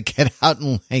 Has to get out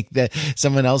and like that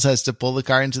someone else has to pull the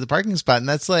car into the parking spot. And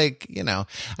that's like, I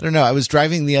don't know. I was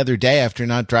driving the other day after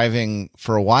not driving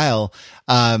for a while,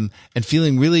 and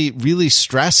feeling really, really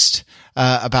stressed,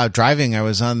 about driving. I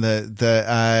was on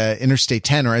the Interstate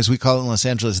 10, or as we call it in Los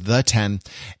Angeles, the 10.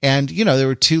 And, there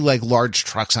were 2 like large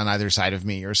trucks on either side of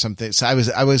me or something. So I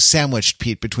was sandwiched,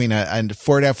 Pete, between a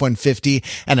Ford F-150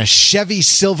 and a Chevy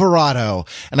Silverado.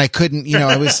 And I couldn't,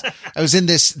 I was in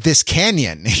this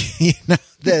canyon,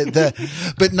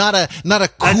 but not a cool,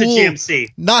 that's a GMC.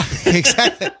 Not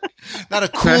exactly. Not a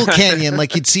cool canyon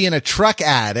like you'd see in a truck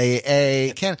ad.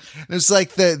 A canyon. It was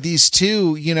like these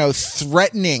 2,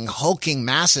 threatening, hulking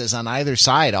masses on either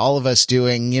side. All of us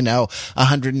doing,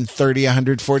 130,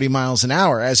 140 miles an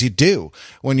hour, as you do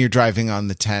when you're driving on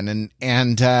the 10.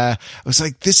 And I was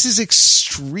like, this is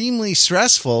extremely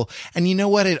stressful. And you know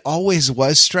what? It always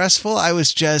was stressful. I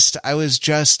was just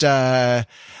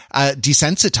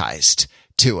desensitized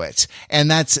to it. And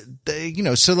that's,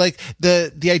 so like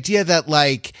the idea that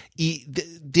like,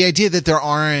 the idea that there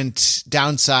aren't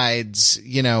downsides,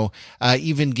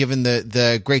 even given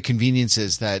the great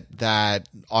conveniences that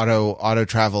auto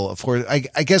travel affords.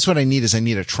 I guess what I need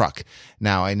a truck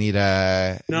now. I need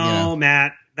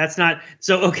Matt, that's not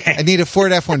so. Okay. I need a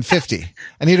Ford F-150.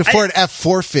 I need a Ford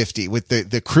F-450 with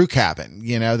the crew cabin,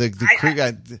 the crew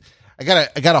guy. I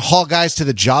gotta haul guys to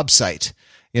the job site.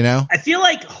 I feel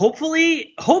like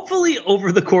hopefully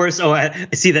over the course. Oh, I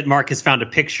see that Mark has found a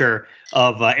picture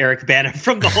of Eric Bana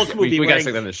from the Hulk movie. we gotta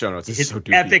stick that in the show notes. It's so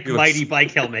epic mighty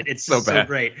bike helmet. It's so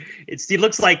great. It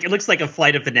looks like a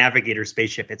Flight of the Navigator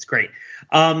spaceship. It's great.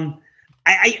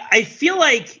 I feel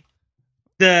like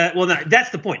that's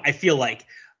the point. I feel like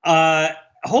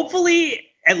hopefully,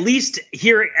 at least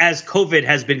here, as COVID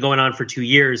has been going on for 2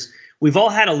 years, we've all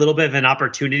had a little bit of an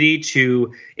opportunity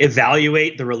to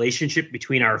evaluate the relationship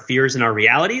between our fears and our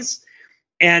realities.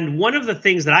 And one of the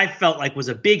things that I felt like was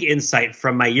a big insight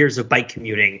from my years of bike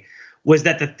commuting was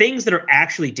that the things that are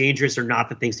actually dangerous are not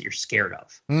the things that you're scared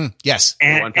of. Yes.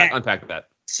 And unpack that.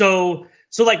 So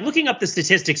So like looking up the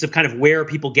statistics of kind of where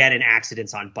people get in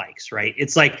accidents on bikes, right?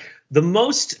 It's like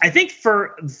I think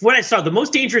for what I saw, the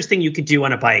most dangerous thing you could do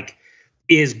on a bike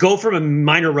is go from a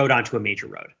minor road onto a major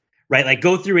road, right? Like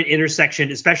go through an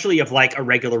intersection, especially of like a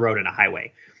regular road and a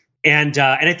highway. And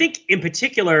I think in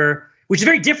particular, which is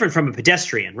very different from a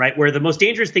pedestrian, right? Where the most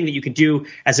dangerous thing that you can do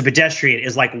as a pedestrian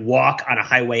is like walk on a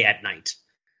highway at night.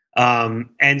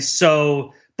 And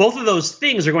so both of those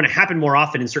things are going to happen more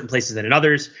often in certain places than in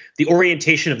others. The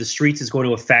orientation of the streets is going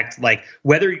to affect like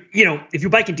whether, if you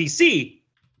bike in DC,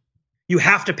 you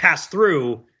have to pass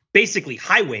through basically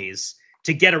highways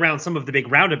to get around some of the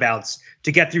big roundabouts,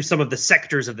 to get through some of the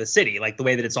sectors of the city, like the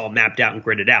way that it's all mapped out and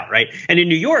gridded out, right? And in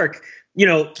New York,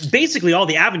 basically all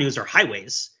the avenues are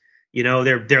highways.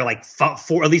 They're like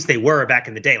four, at least they were back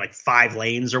in the day, like 5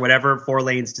 lanes or whatever, 4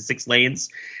 lanes to 6 lanes,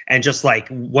 and just like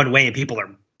one way, and people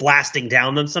are blasting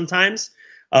down them sometimes.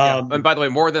 And by the way,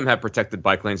 more of them have protected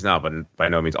bike lanes now, but by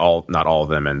no means not all of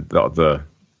them, and the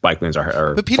bike lanes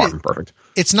are but Peter, far from perfect.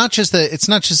 It's not just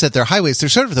that they're highways. They're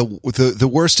sort of the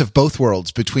worst of both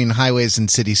worlds between highways and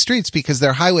city streets, because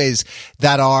they're highways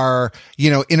that are,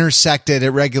 intersected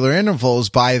at regular intervals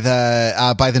by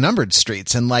the numbered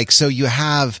streets. And like, so you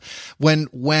have when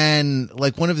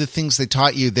like one of the things they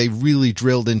taught you, they really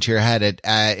drilled into your head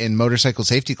in motorcycle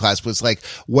safety class was like,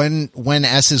 when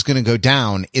S is going to go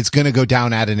down, it's going to go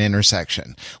down at an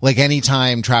intersection. Like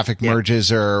anytime traffic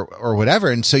merges or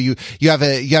whatever. And so you have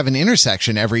an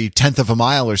intersection every 10th of a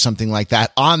mile or something like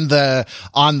that on the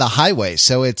highway.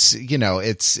 So it's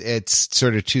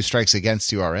sort of 2 strikes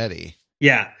against you already.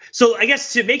 Yeah. So I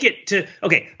guess to make it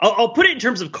I'll put it in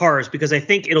terms of cars, because I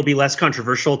think it'll be less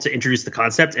controversial to introduce the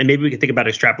concept, and maybe we can think about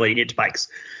extrapolating it to bikes.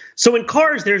 So in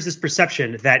cars, there's this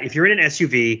perception that if you're in an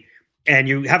SUV and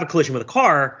you have a collision with a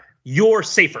car, you're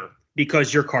safer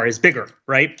because your car is bigger,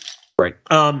 right? Right.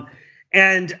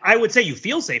 And I would say you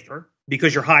feel safer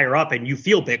because you're higher up and you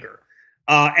feel bigger.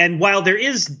 And while there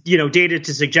is, data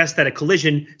to suggest that a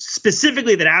collision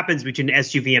specifically that happens between an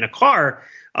SUV and a car,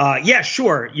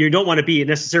 sure, you don't want to be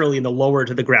necessarily in the lower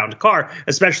to the ground car,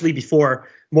 especially before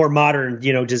more modern,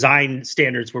 design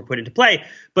standards were put into play.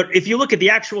 But if you look at the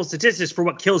actual statistics for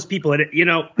what kills people,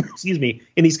 excuse me,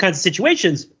 in these kinds of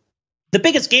situations, the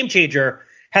biggest game changer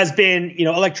has been,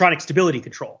 electronic stability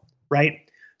control, right?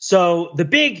 So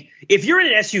if you're in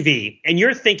an SUV and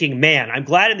you're thinking, man, I'm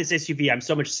glad in this SUV I'm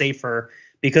so much safer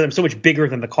because I'm so much bigger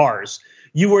than the cars,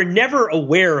 you were never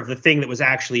aware of the thing that was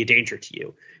actually a danger to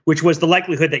you, which was the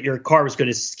likelihood that your car was going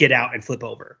to skid out and flip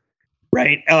over,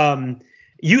 right?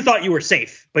 You thought you were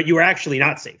safe, but you were actually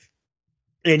not safe.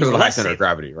 Because of the high center of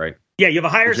gravity, right? Yeah, you have a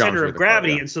higher center of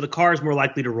gravity, and so the car is more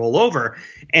likely to roll over.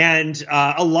 And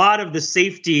a lot of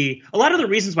the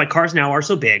reasons why cars now are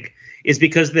so big is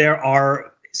because there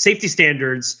are safety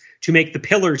standards to make the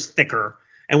pillars thicker,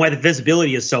 and why the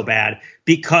visibility is so bad,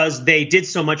 because they did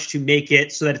so much to make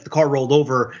it so that if the car rolled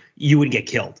over, you would get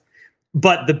killed.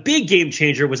 But the big game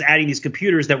changer was adding these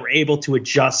computers that were able to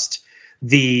adjust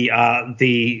the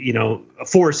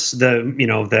force,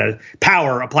 the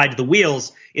power applied to the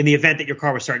wheels in the event that your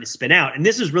car was starting to spin out. And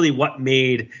this is really what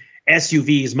made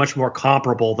SUVs much more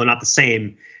comparable, though not the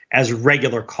same, as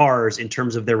regular cars in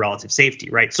terms of their relative safety,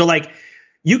 right? So like,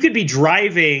 you could be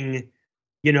driving,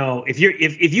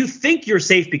 if you think you're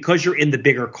safe because you're in the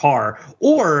bigger car,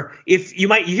 or you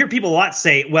hear people a lot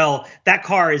say, well, that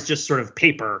car is just sort of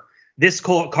paper. This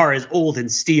car is old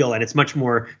and steel, and it's much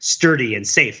more sturdy and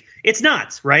safe. It's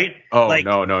not, right? Oh,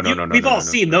 no. We've all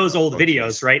seen those old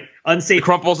videos, right? Unsafe. The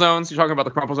crumple zones? You're talking about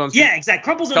the crumple zones? Yeah, exactly.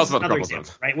 Crumple zones is another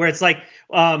example, right? Where it's like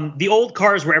the old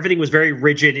cars where everything was very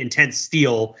rigid, intense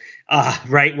steel,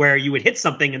 right? Where you would hit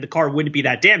something and the car wouldn't be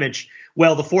that damaged.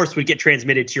 Well, the force would get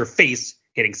transmitted to your face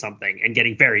hitting something and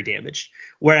getting very damaged.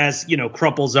 Whereas,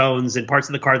 crumple zones and parts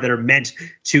of the car that are meant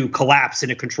to collapse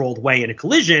in a controlled way in a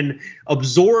collision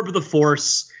absorb the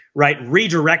force, right,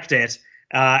 redirect it,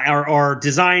 are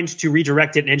designed to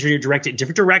redirect it and engineer direct it in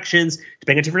different directions,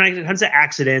 depending on different kinds of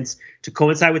accidents, to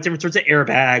coincide with different sorts of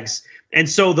airbags. And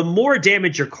so the more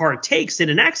damage your car takes in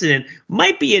an accident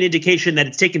might be an indication that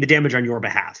it's taking the damage on your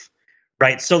behalf,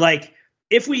 right? So like,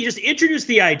 if we just introduce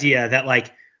the idea that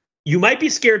like, you might be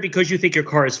scared because you think your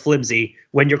car is flimsy,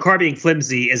 when your car being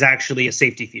flimsy is actually a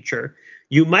safety feature.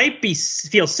 You might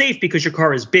feel safe because your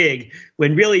car is big,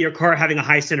 when really your car having a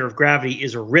high center of gravity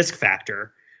is a risk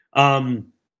factor.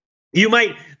 You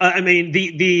might,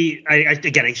 again,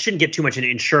 I shouldn't get too much into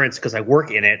insurance because I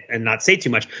work in it and not say too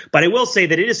much, but I will say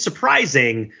that it is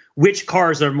surprising which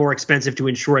cars are more expensive to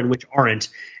insure and which aren't.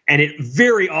 And it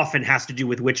very often has to do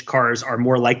with which cars are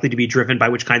more likely to be driven by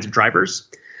which kinds of drivers.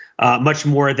 Much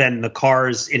more than the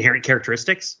car's inherent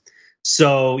characteristics.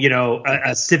 So,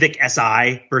 a Civic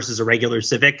Si versus a regular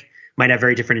Civic might have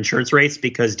very different insurance rates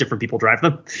because different people drive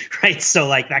them, right? So,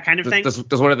 like that kind of thing.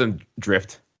 Does one of them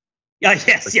drift? Yes.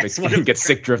 Get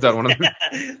sick drift out of one of them.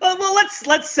 Well,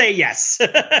 let's say yes.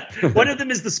 One of them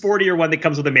is the sportier one that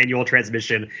comes with a manual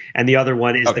transmission, and the other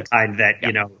one is the kind that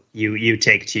you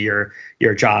take to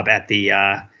your job at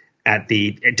the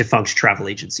defunct travel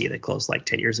agency that closed like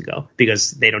 10 years ago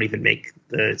because they don't even make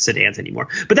the sedans anymore.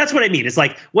 But that's what I mean. It's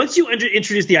like once you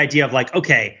introduce the idea of like,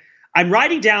 okay, I'm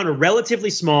riding down a relatively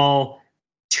small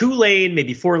 2-lane,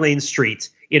 maybe 4-lane street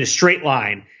in a straight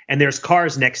line, and there's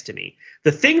cars next to me.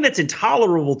 The thing that's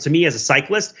intolerable to me as a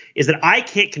cyclist is that I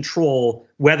can't control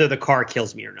whether the car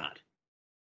kills me or not.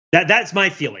 That's my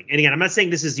feeling. And again, I'm not saying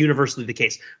this is universally the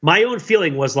case. My own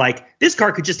feeling was like, this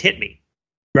car could just hit me,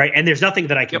 right? And there's nothing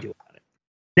that I can do about it.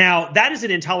 Now, that is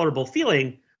an intolerable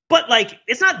feeling, but like,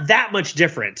 it's not that much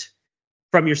different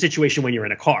from your situation when you're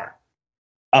in a car.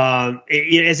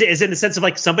 As in the sense of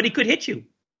like, somebody could hit you,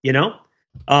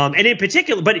 and in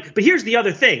particular, but here's the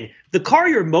other thing. The car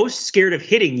you're most scared of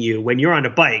hitting you when you're on a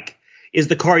bike is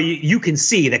the car you can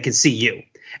see that can see you.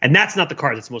 And that's not the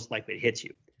car that's most likely to hit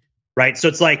you. Right. So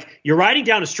it's like you're riding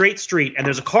down a straight street and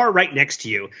there's a car right next to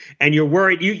you and you're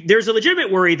worried. There's a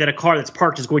legitimate worry that a car that's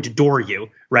parked is going to door you.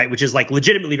 Right. Which is like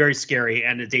legitimately very scary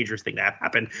and a dangerous thing to have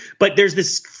happen. But there's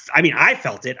this. I mean, I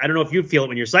felt it. I don't know if you feel it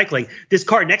when you're cycling. This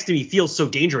car next to me feels so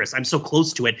dangerous. I'm so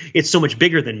close to it. It's so much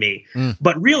bigger than me.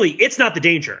 But really, it's not the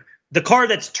danger. The car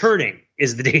that's turning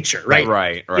is the danger. Right.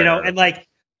 Right.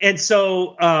 And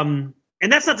so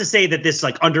and that's not to say that this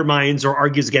like undermines or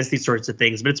argues against these sorts of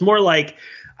things, but it's more like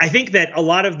I think that a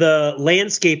lot of the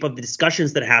landscape of the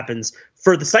discussions that happens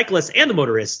for the cyclist and the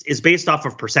motorist is based off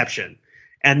of perception.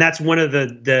 And that's one of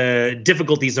the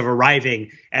difficulties of arriving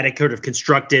at a kind of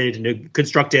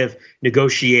constructive,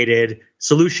 negotiated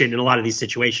solution in a lot of these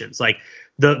situations. Like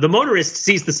the motorist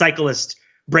sees the cyclist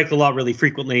break the law really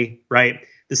frequently, right?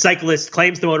 The cyclist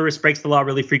claims the motorist breaks the law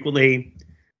really frequently.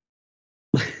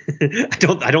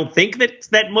 I don't think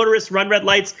that motorists run red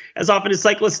lights as often as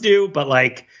cyclists do, but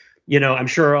like, I'm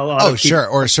sure a lot. Oh, sure.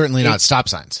 Or certainly not stop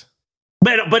signs.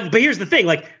 But here's the thing,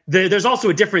 like there's also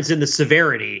a difference in the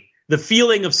severity, the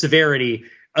feeling of severity,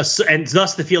 and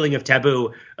thus the feeling of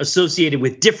taboo associated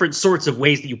with different sorts of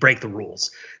ways that you break the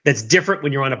rules. That's different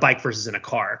when you're on a bike versus in a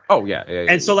car. Oh, yeah.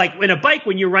 And so like in a bike,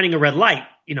 when you're running a red light,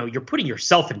 you're putting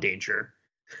yourself in danger.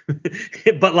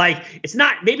 But like it's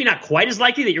maybe not quite as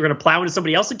likely that you're going to plow into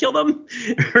somebody else and kill them,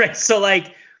 right? So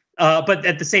like, but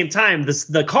at the same time,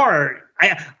 the car,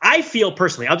 I feel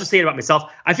personally, I'll just say it about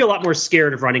myself. I feel a lot more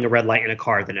scared of running a red light in a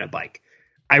car than in a bike.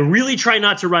 I really try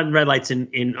not to run red lights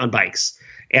on bikes,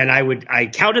 and I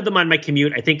counted them on my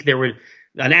commute. I think there were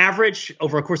an average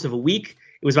over a course of a week.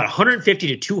 It was about 150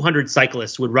 to 200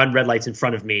 cyclists would run red lights in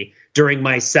front of me during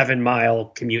my 7-mile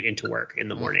commute into work in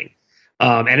the morning.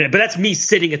 But that's me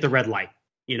sitting at the red light,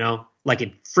 like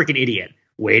a freaking idiot,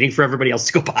 waiting for everybody else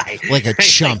to go by. Like a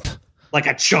chump. Like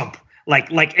a chump.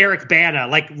 Like Eric Bana,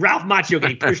 like Ralph Macchio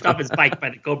getting pushed off his bike by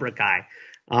the Cobra Kai.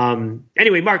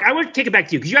 Anyway, Mark, I want to kick it back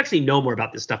to you because you actually know more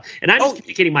about this stuff. And I'm just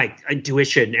communicating my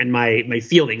intuition and my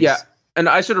feelings. Yeah, and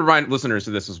I should remind listeners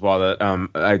of this as well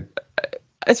that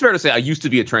it's fair to say I used to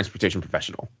be a transportation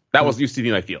professional. That used to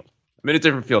be my field. I'm in a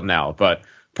different field now, but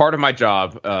part of my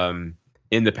job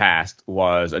in the past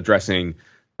was addressing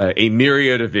a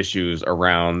myriad of issues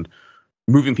around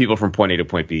moving people from point A to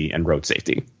point B and road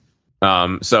safety.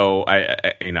 So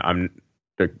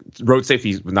road safety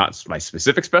is not my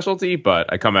specific specialty,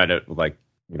 but I come at it with like,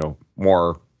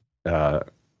 more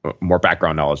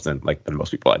background knowledge than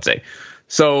most people, I'd say.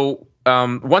 So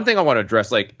one thing I want to address,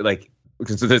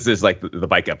 because this is like the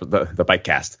bike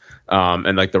cast,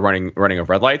 and like the running of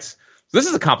red lights. So this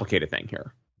is a complicated thing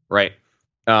here, right?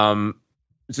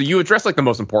 So you address like the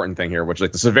most important thing here, which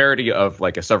like the severity of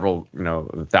like a several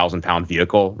 1,000-pound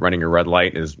vehicle running a red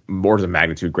light is orders of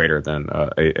magnitude greater than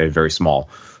a very small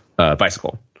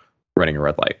bicycle running a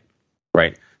red light,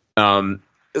 right?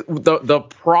 The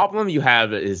problem you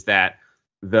have is that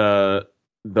the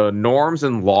norms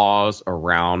and laws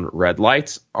around red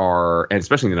lights are, and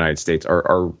especially in the United States,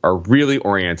 are really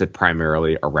oriented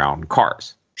primarily around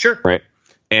cars. Sure. Right.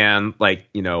 And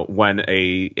when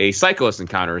a cyclist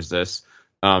encounters this,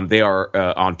 they are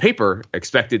on paper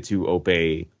expected to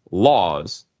obey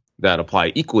laws that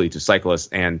apply equally to cyclists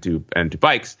and to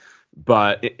bikes,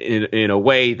 but in a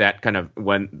way that kind of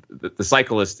when the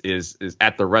cyclist is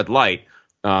at the red light,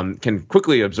 can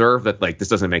quickly observe that this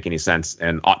doesn't make any sense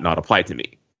and ought not apply to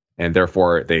me, and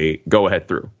therefore they go ahead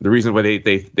through. The reason why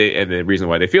the reason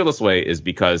why they feel this way is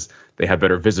because they have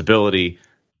better visibility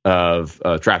of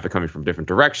traffic coming from different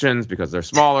directions because they're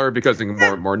smaller, because they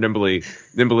can more nimbly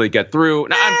get through.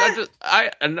 Now,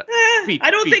 I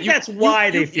don't think that's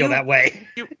why they feel that way.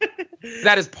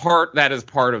 That is part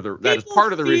of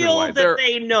the reason why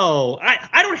they know.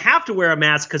 I don't have to wear a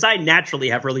mask because I naturally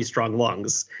have really strong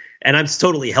lungs and I'm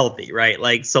totally healthy, right?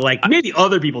 Like maybe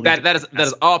other people. That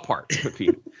is all part,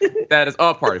 Pete. That is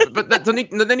all part of it. But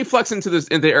then you flex into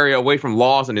the area away from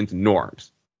laws and into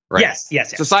norms. Right?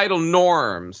 Yes. Societal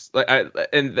norms,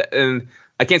 and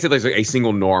I can't say there's a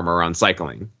single norm around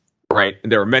cycling, right? And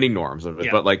there are many norms of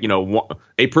it, but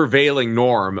a prevailing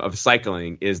norm of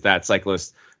cycling is that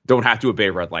cyclists don't have to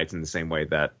obey red lights in the same way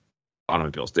that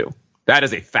automobiles do. That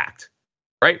is a fact,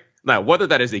 right? Now, whether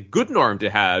that is a good norm to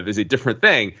have is a different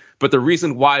thing, but the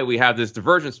reason why we have this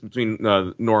divergence between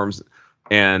norms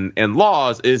and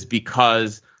laws is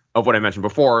because of what I mentioned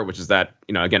before, which is that,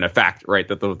 again, a fact, right,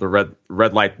 that the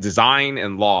red light design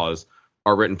and laws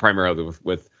are written primarily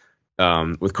with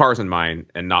cars in mind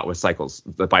and not with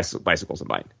bicycles in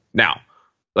mind. Now,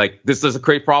 this does it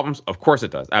create problems? Of course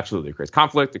it does. Absolutely. It creates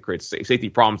conflict. It creates safety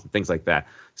problems and things like that.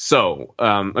 So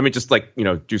let me just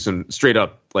do some straight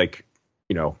up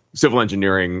civil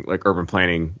engineering, urban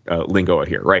planning lingo out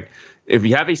here, right? If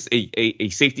you have a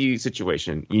safety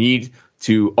situation, you need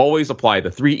to always apply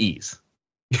the 3 E's.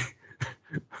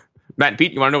 Matt and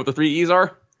Pete, you want to know what the 3 E's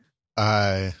are?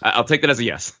 I'll take that as a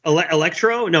yes.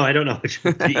 Electro? No, I don't know which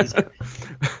 3 E's are.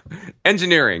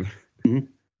 Engineering,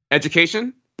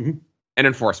 education, and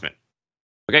enforcement.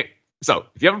 Okay, so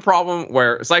if you have a problem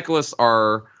where cyclists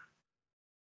are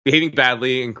behaving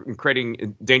badly and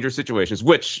creating dangerous situations,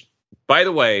 which, by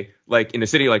the way, in a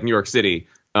city like New York City,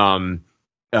 they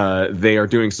are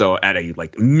doing so at a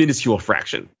minuscule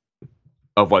fraction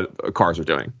of what cars are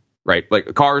doing. Right,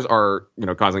 cars are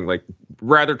causing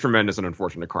rather tremendous and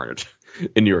unfortunate carnage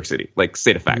in New York City,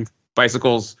 state of fact.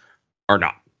 Bicycles are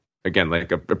not. Again,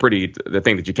 the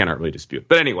thing that you cannot really dispute.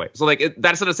 But anyway, so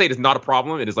that's not to say it is not a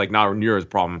problem. It is not near as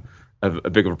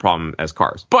big of a problem as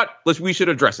cars. But we should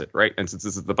address it, right? And since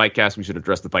this is the bike cast, we should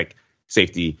address the bike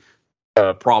safety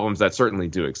problems that certainly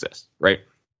do exist, right?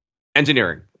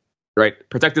 Engineering, right?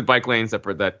 Protected bike lanes that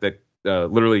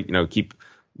literally keep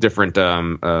different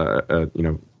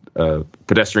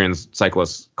pedestrians,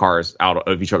 cyclists, cars out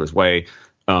of each other's way,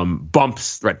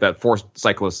 bumps, right, that force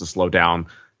cyclists to slow down,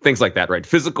 things like that, right?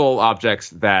 Physical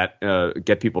objects that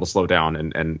get people to slow down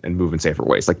and move in safer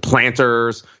ways, like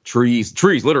planters, trees,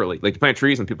 literally, you plant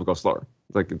trees and people go slower.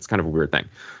 It's kind of a weird thing.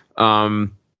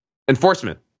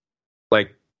 Enforcement,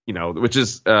 which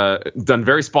is done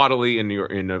very spottily in New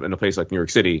York, in a place like New York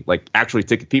City, actually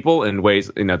ticket people in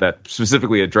ways that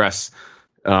specifically address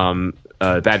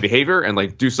bad behavior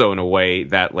and do so in a way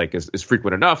that is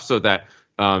frequent enough so that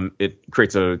it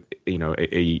creates a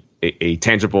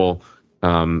tangible,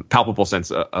 palpable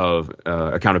sense of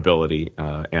accountability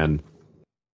and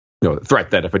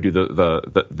threat that if I do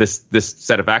this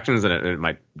set of actions, then it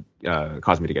might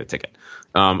cause me to get a ticket.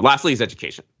 Lastly is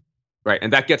education, right?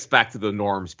 And that gets back to the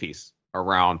norms piece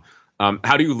around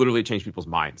how do you literally change people's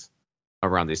minds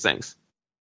around these things.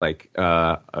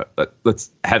 Let's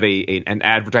have an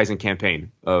advertising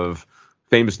campaign of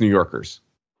famous New Yorkers.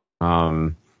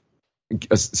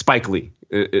 Spike Lee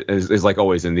is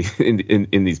always in these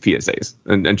PSAs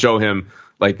and show him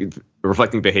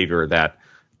reflecting behavior that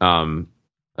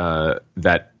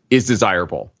that is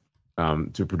desirable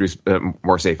to produce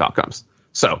more safe outcomes.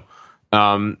 So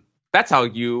that's how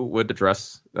you would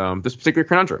address this particular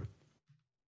conundrum.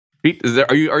 Pete, does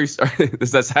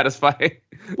that satisfy?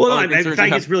 Well, no, I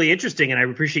think it's really interesting, and I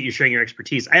appreciate you sharing your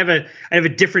expertise. I have a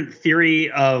different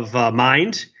theory of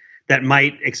mind that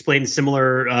might explain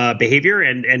similar behavior,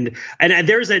 and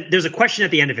there's a question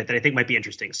at the end of it that I think might be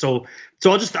interesting. So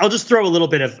I'll just throw a little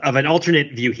bit of an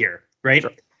alternate view here, right?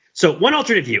 Sure. So one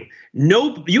alternate view: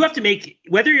 you have to make,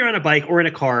 whether you're on a bike or in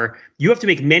a car, you have to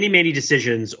make many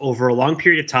decisions over a long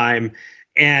period of time.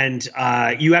 And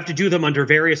you have to do them under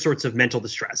various sorts of mental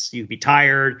distress. You could be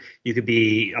tired, you could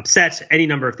be upset, any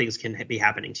number of things can be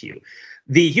happening to you.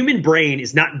 The human brain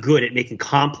is not good at making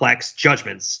complex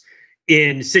judgments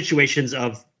in situations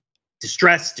of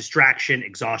distress, distraction,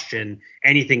 exhaustion,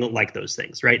 anything like those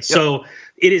things, right? Yep. So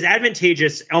it is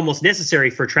advantageous, almost necessary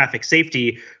for traffic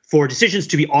safety, for decisions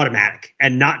to be automatic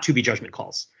and not to be judgment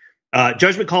calls.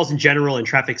 Judgment calls in general in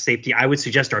traffic safety, I would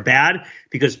suggest, are bad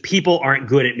because people aren't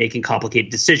good at making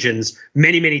complicated decisions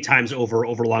many times over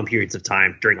long periods of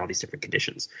time during all these different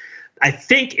conditions. I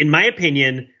think, in my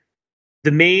opinion,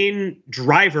 the main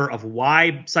driver of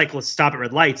why cyclists stop at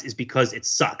red lights is because it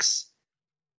sucks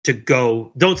to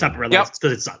go. Don't stop at red lights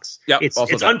because it sucks.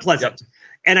 It's unpleasant.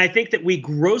 And I think that we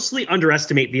grossly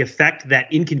underestimate the effect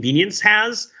that inconvenience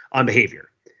has on behavior.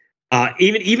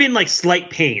 Even like slight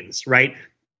pains, right,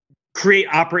 create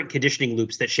operant conditioning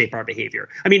loops that shape our behavior.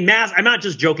 I mean, I'm not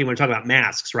just joking when I'm talking about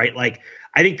masks, right? Like,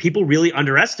 I think people really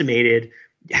underestimated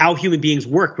how human beings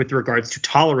work with regards to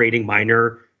tolerating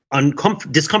minor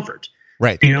discomfort.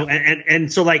 Right. You know,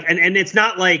 and so like, and it's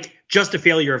not like just a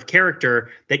failure of character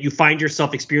that you find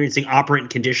yourself experiencing operant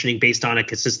conditioning based on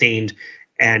a sustained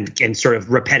and sort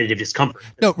of repetitive discomfort.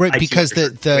 No, right, because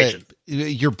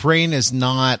your brain is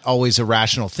not always a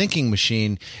rational thinking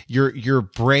machine. Your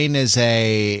brain is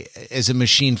a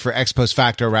machine for ex post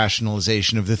facto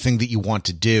rationalization of the thing that you want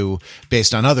to do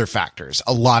based on other factors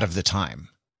a lot of the time.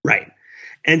 Right.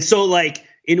 And so like,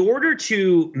 in order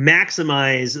to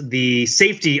maximize the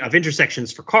safety of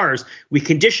intersections for cars, we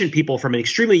condition people from an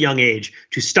extremely young age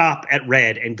to stop at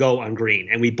red and go on green.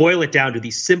 And we boil it down to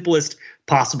the simplest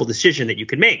possible decision that you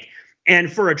can make.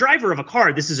 And for a driver of a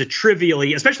car, this is a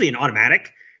trivially, especially in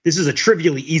automatic, this is a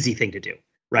trivially easy thing to do,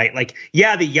 right? Like,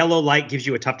 yeah, the yellow light gives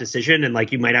you a tough decision and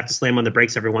like you might have to slam on the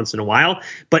brakes every once in a while.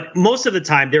 But most of the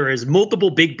time, there is multiple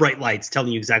big bright lights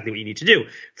telling you exactly what you need to do.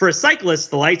 For a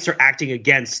cyclist, the lights are acting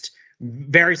against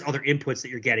various other inputs that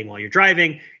you're getting while you're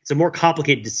driving. It's a more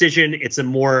complicated decision. It's a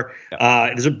more,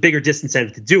 there's a bigger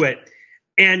disincentive to do it.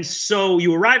 And so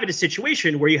you arrive at a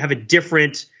situation where you have a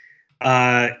different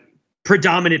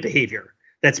predominant behavior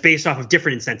that's based off of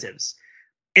different incentives.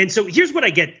 And so here's what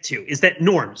I get to is that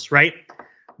norms, right?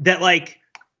 That like,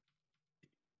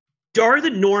 are the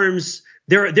norms,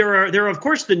 there are of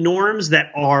course the norms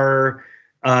that are,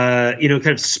 kind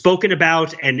of spoken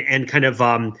about and kind of,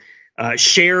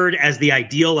 shared as the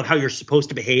ideal of how you're supposed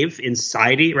to behave in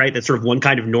society, right? That's sort of one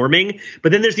kind of norming.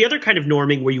 But then there's the other kind of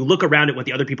norming where you look around at what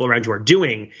the other people around you are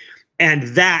doing, and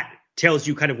that tells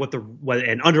you kind of what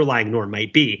an underlying norm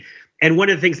might be. And one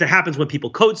of the things that happens when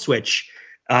people code switch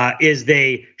is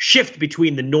they shift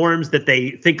between the norms that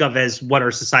they think of as what are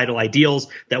societal ideals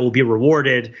that will be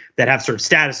rewarded, that have sort of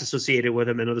status associated with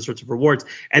them and other sorts of rewards,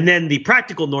 and then the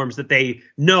practical norms that they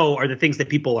know are the things that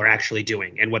people are actually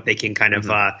doing and what they can kind of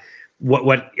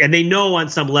and they know on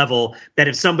some level that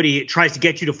if somebody tries to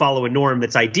get you to follow a norm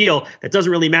that's ideal, that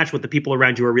doesn't really match what the people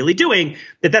around you are really doing,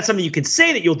 that's something you can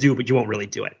say that you'll do, but you won't really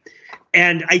do it.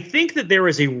 And I think that there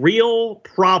is a real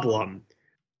problem,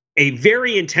 a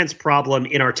very intense problem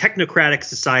in our technocratic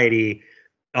society,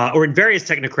 or in various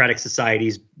technocratic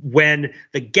societies, when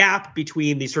the gap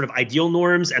between these sort of ideal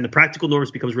norms and the practical norms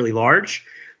becomes really large.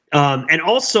 And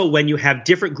also when you have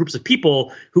different groups of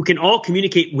people who can all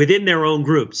communicate within their own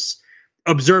groups,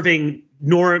 observing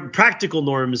practical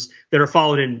norms that are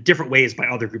followed in different ways by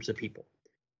other groups of people.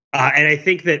 And I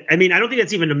think that, I don't think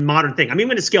that's even a modern thing. I'm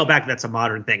going to scale back, that's a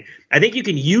modern thing. I think you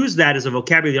can use that as a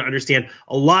vocabulary to understand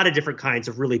a lot of different kinds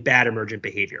of really bad emergent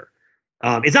behavior.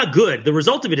 It's not good. The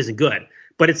result of it isn't good.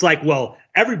 But it's like, well,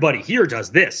 everybody here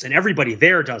does this and everybody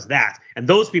there does that. And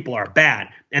those people are bad.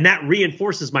 And that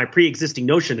reinforces my pre-existing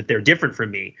notion that they're different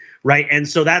from me. Right. And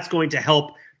so that's going to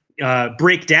help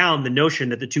break down the notion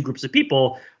that the two groups of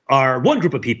people are one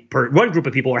group of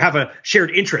people or have a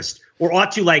shared interest or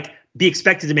ought to like be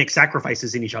expected to make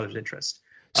sacrifices in each other's interest.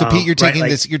 So Pete, you're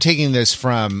taking this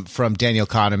from Daniel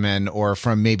Kahneman or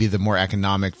from maybe the more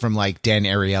economic, from like Dan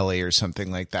Ariely or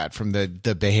something like that, from the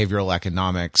behavioral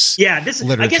economics. Yeah, I guess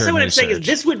what I'm saying is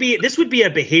this would be a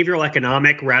behavioral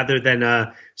economic rather than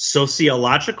a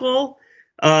sociological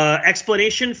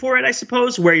explanation for it, I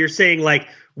suppose, where you're saying like,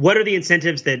 what are the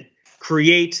incentives that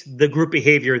create the group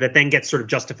behavior that then gets sort of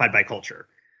justified by culture,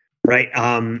 right?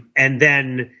 And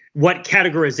then what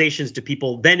categorizations do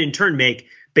people then in turn make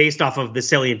based off of the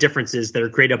salient differences that are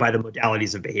created by the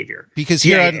modalities of behavior? Because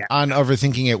here on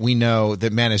Overthinking It, we know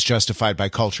that man is justified by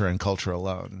culture and culture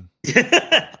alone.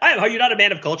 Are you not a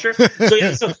man of culture?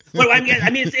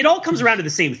 It all comes around to the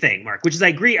same thing, Mark, which is I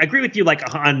agree with you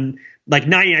like on like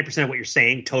 99% of what you're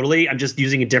saying. Totally. I'm just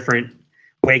using a different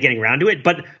way of getting around to it.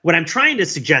 But what I'm trying to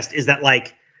suggest is that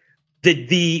like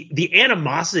the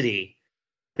animosity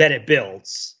that it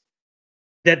builds,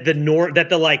 that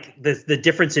the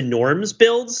difference in norms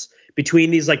builds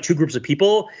between these like two groups of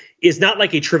people is not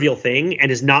like a trivial thing and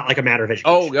is not like a matter of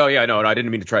education. Oh yeah, no, I didn't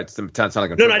mean to try to sound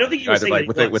like no, I don't think you were saying like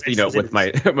that with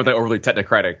the overly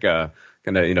technocratic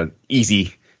kind of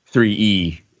easy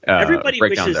 3E everybody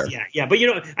breakdown wishes, there. Yeah, but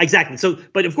exactly. So,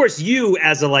 but of course, you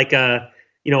as a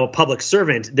public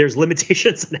servant, there's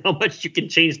limitations on how much you can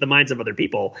change the minds of other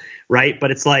people, right?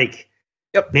 But it's like,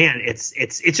 yep, man,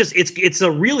 it's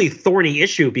a really thorny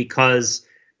issue because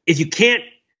if you can't,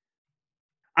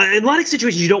 in a lot of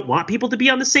situations, you don't want people to be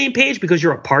on the same page because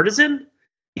you're a partisan.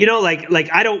 Like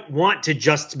I don't want to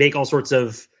just make all sorts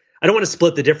of. want to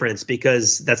split the difference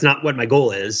because that's not what my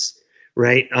goal is.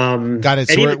 Right. Got it.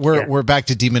 So we're back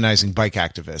to demonizing bike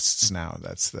activists now.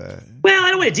 That's the. Well, I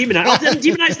don't want to demonize.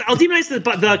 I'll demonize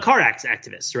the car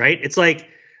activists. Right. It's like,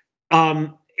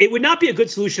 it would not be a good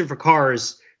solution for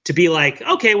cars to be like,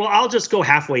 okay, well, I'll just go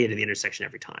halfway into the intersection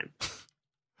every time.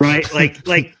 Right. Like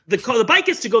the bike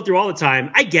gets to go through all the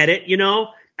time. I get it.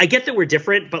 I get that we're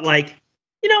different, but like,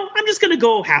 I'm just going to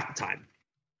go half the time,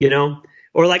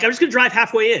 or like, I'm just going to drive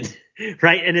halfway in.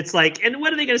 Right. And it's like, and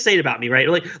what are they going to say about me? Right.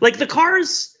 Like the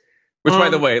cars. Which, by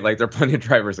the way, like there are plenty of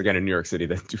drivers again in New York City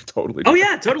that do totally. Oh,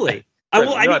 yeah, totally.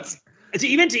 To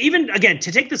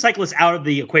take the cyclists out of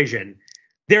the equation,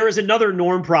 there is another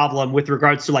norm problem with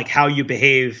regards to like how you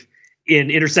behave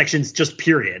in intersections, just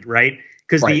period. Right.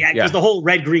 Because the whole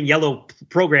red, green, yellow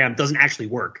program doesn't actually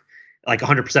work like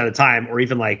 100% of the time, or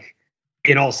even like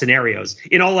in all scenarios,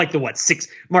 in all like the six.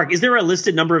 Mark, is there a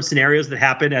listed number of scenarios that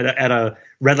happen at a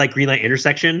red light, green light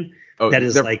intersection that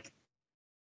is like?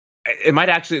 It might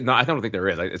actually. No, I don't think there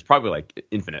is. It's probably like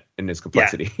infinite in its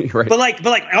complexity, right? But like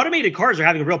automated cars are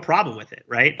having a real problem with it,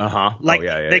 right?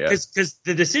 Because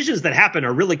the decisions that happen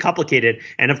are really complicated,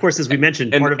 and of course, as we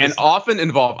mentioned, and often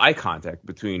involve eye contact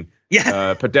between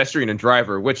pedestrian and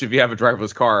driver, which if you have a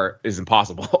driverless car is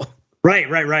impossible. Right.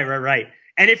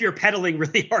 And if you're pedaling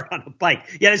really hard on a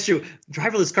bike, that's true.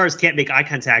 Driverless cars can't make eye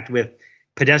contact with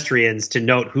pedestrians to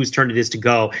note whose turn it is to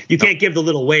go. You can't give the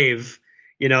little wave.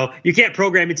 You can't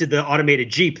program into the automated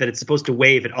Jeep that it's supposed to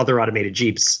wave at other automated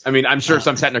Jeeps. I mean, I'm sure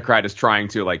some technocrat is trying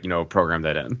to program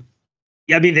that in.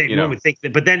 Yeah, I mean, one would think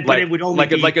that, but it would only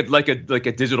be like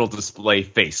a digital display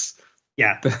face.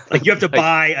 Yeah, like you have to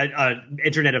buy a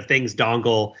Internet of Things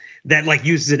dongle that like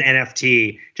uses an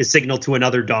NFT to signal to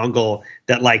another dongle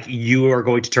that like you are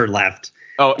going to turn left.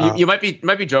 Oh, you might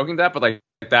be joking that, but like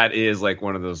that is like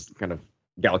one of those kind of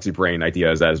galaxy brain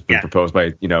ideas that has been proposed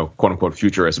by quote unquote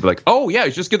futurists. But like, oh yeah,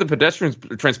 you just get the pedestrian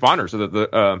transponder so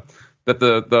that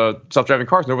the self-driving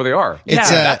cars know where they are.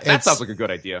 That sounds like a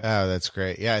good idea. Oh, that's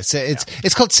great. Yeah,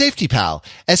 it's called Safety Pal.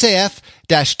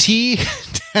 SAF-T.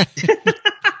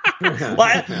 Well,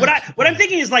 what I'm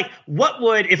thinking is like, what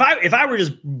would if I were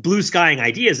just blue skying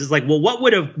ideas is like, well, what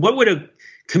would a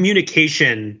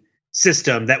communication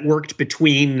system that worked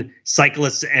between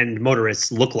cyclists and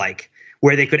motorists look like,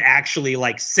 where they could actually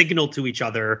like signal to each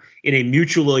other in a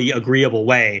mutually agreeable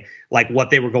way, like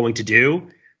what they were going to do.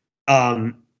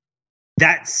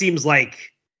 That seems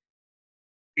like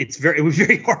it would be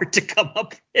very hard to come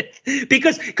up with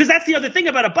because that's the other thing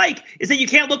about a bike is that you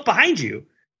can't look behind you.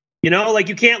 Like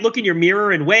you can't look in your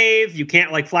mirror and wave. You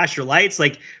can't like flash your lights.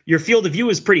 Like your field of view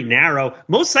is pretty narrow.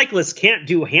 Most cyclists can't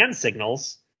do hand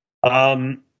signals.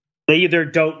 They either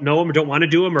don't know them or don't want to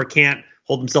do them or can't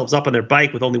hold themselves up on their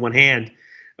bike with only one hand.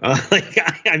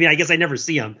 I guess I never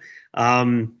see them.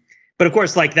 But of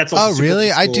course, like that's also. Oh, really?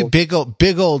 Cool. I do big old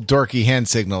dorky hand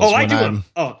signals. Oh, I do them.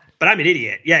 Oh, but I'm an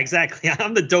idiot. Yeah, exactly.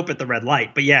 I'm the dope at the red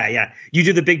light. But yeah. You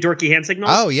do the big dorky hand signal?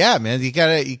 Oh yeah, man. You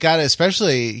gotta,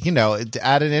 especially,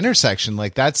 at an intersection.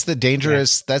 Like that's the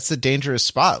dangerous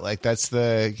spot. Like that's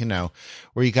the,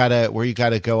 where you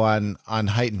gotta go on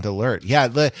heightened alert.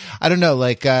 Yeah. I don't know.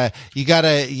 Like,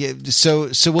 so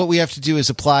what we have to do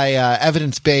is apply,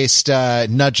 evidence-based,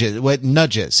 nudges. What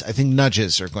nudges? I think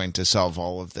nudges are going to solve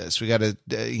all of this. We gotta,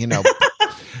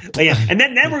 Yeah, and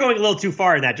then we're going a little too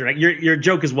far in that direction. Your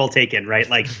joke is well taken, right?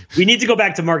 Like we need to go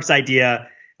back to Mark's idea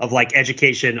of like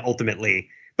education ultimately.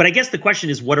 But I guess the question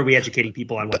is, what are we educating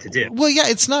people on what to do? Well, yeah,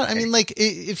 it's not. I mean, like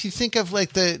if you think of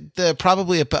like the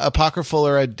probably apocryphal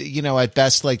or at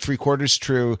best like 3/4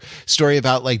 true story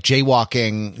about like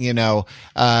jaywalking,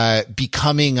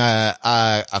 becoming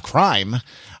a crime.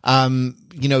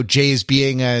 Jays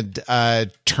being a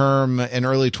term, an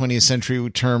early 20th century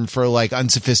term for like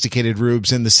unsophisticated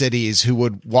rubes in the cities who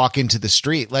would walk into the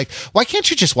street. Like, why can't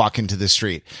you just walk into the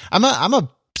street? I'm a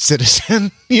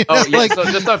citizen. So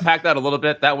just to unpack that a little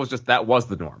bit, that was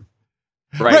the norm,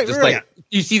 right?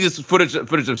 You see this footage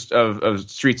of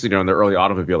streets, in the early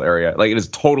automobile area, like it is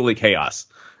totally chaos,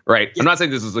 right? Yeah. I'm not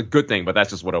saying this is a good thing, but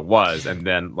that's just what it was. And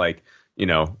then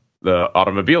the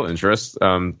automobile interests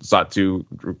sought to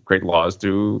create laws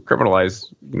to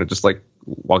criminalize, just like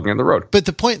walking on the road. But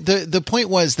the point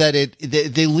was that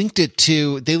they linked it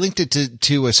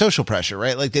to a social pressure,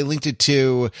 right? Like they linked it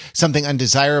to something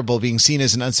undesirable being seen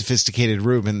as an unsophisticated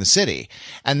rube in the city.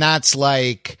 And that's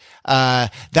like,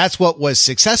 that's what was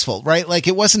successful, right? Like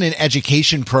it wasn't an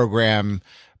education program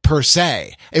per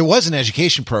se. It was an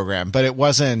education program, but it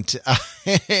wasn't,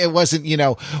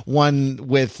 one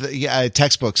with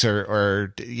textbooks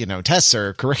or tests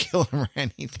or curriculum or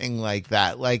anything like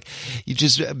that. Like, you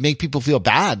just make people feel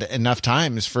bad enough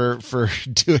times for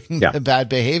doing the bad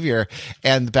behavior,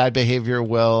 and the bad behavior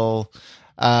will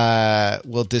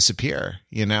disappear,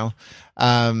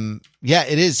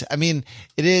 it is. I mean,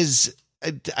 it is.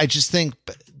 I just think,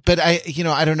 but I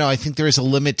don't know. I think there is a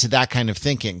limit to that kind of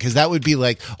thinking, because that would be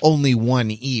like only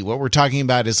one E. What we're talking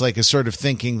about is like a sort of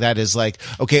thinking that is like,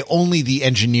 okay, only the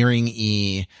engineering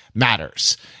E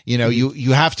matters.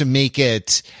 You have to make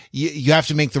it, you have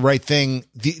to make the right thing.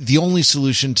 The only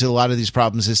solution to a lot of these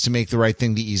problems is to make the right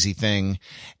thing the easy thing.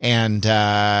 And,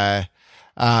 and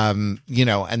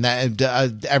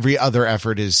that every other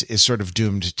effort is sort of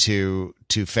doomed to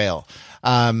fail.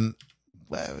 I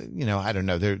don't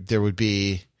know. There would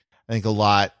be, I think, a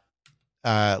lot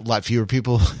fewer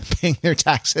people paying their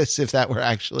taxes if that were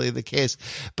actually the case.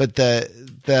 But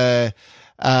the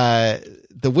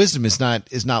wisdom is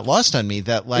not lost on me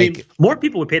that, like, I mean, more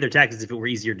people would pay their taxes if it were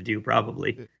easier to do,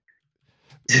 probably.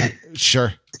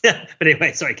 Sure. But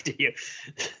anyway, sorry, continue.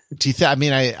 Do you I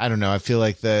mean, I don't know. I feel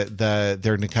like they're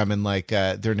going to come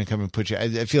and put you.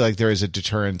 I feel like there is a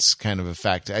deterrence kind of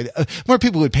effect. More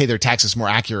people would pay their taxes more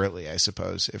accurately, I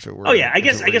suppose, if it were. Oh yeah, I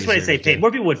guess when I say pay,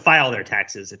 more people would file their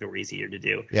taxes if it were easier to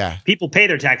do. Yeah. People pay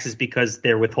their taxes because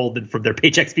they're withholding from their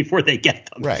paychecks before they get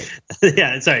them. Right.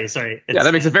 Yeah. Sorry.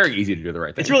 That makes it very easy to do the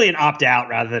right thing. It's really an opt out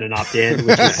rather than an opt in,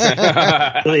 which is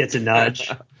really, it's a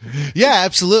nudge. Yeah,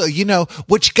 absolutely.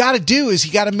 What you got to do is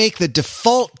you got to make the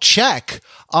default check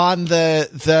on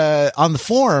the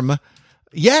form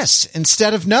yes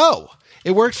instead of no.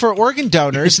 It worked for organ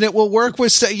donors, and it will work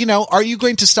with, are you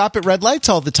going to stop at red lights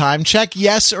all the time? Check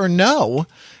yes or no.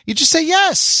 You just say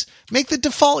yes. Make the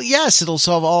default yes. It'll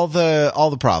solve all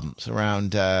the problems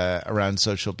around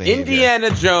social behavior.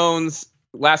 Indiana Jones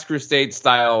Last Crusade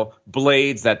style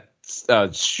blades that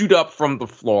shoot up from the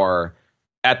floor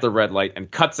at the red light and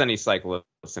cuts any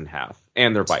cyclists in half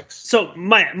and their bikes. So,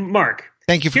 Mark,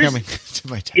 thank you for coming to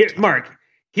my TED Talk. Mark,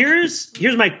 here's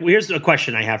a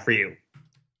question I have for you.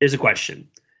 Here's a question.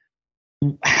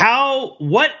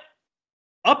 What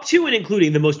up to and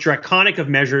including the most draconic of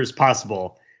measures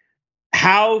possible,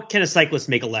 how can a cyclist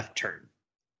make a left turn?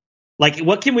 Like,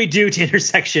 what can we do to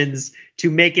intersections to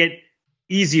make it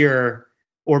easier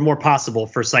or more possible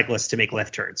for cyclists to make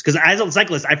left turns? Because as a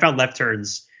cyclist, I found left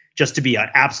turns just to be an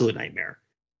absolute nightmare.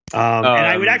 And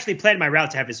I would actually plan my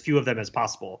route to have as few of them as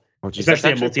possible,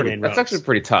 especially on multi-lane roads. That's actually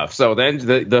pretty tough. So then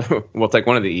we'll take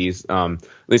one of the E's, at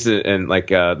least in like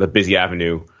the busy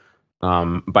avenue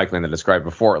bike lane that I described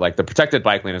before. Like, the protected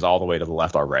bike lane is all the way to the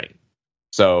left already.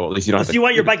 So at least you don't. So you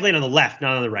want your bike lane on the left,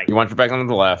 not on the right. You want your bike lane on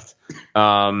the left.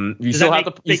 You still have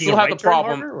the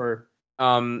problem. Or?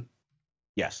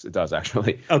 Yes, it does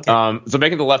actually. Okay. So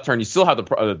making the left turn, you still have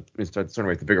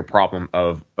the bigger problem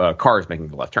of cars making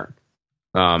the left turn,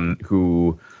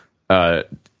 who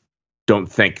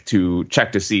don't think to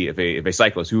check to see if a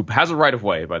cyclist who has a right of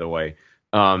way, by the way,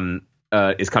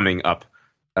 is coming up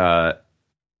in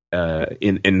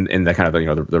the kind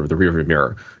of the rear view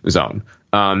mirror zone.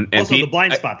 And also Pete, the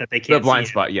blind spot that they can't. The blind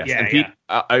see spot, yes. Yeah, and Pete,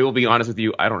 I will be honest with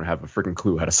you, I don't have a freaking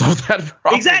clue how to solve that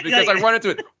problem. Exactly, because I run into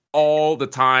it all the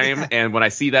time, and when I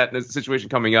see that situation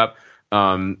coming up,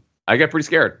 I get pretty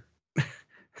scared.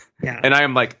 Yeah. And I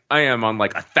am on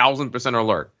like 1,000%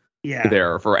 alert. Yeah.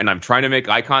 And I'm trying to make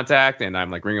eye contact, and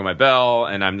I'm like ringing my bell,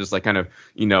 and I'm just like kind of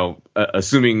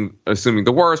assuming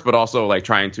the worst, but also like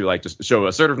trying to like just show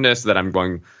assertiveness that I'm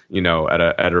going at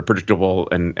a predictable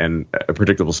and a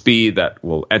predictable speed that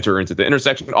will enter into the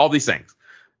intersection. All these things.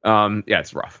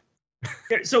 It's rough.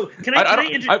 So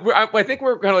I think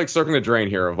we're kind of like circling the drain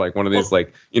here of like one of these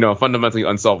fundamentally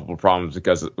unsolvable problems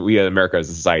because we in America as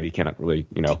a society cannot really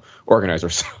organize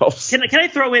ourselves. Can I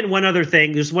throw in one other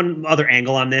thing? There's one other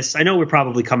angle on this. I know we're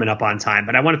probably coming up on time,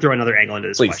 but I want to throw another angle into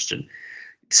this question.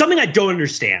 Something I don't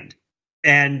understand,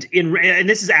 and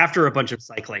this is after a bunch of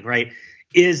cycling, right?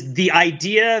 Is the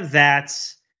idea that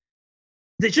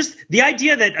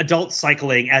adult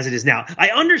cycling as it is now. I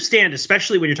understand,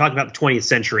 especially when you're talking about the 20th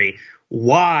century,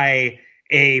 why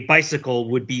a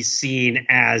bicycle would be seen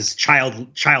as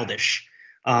childish.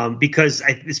 Because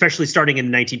especially starting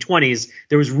in the 1920s,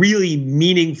 there was really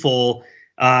meaningful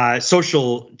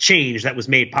social change that was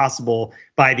made possible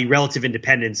by the relative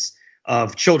independence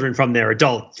of children from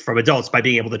adults by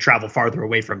being able to travel farther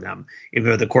away from them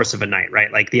over the course of a night,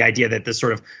 right? Like the idea that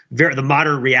the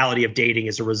modern reality of dating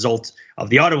is a result of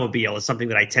the automobile is something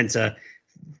that I tend to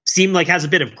seem like has a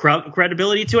bit of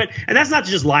credibility to it. And that's not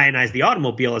to just lionize the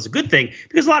automobile as a good thing,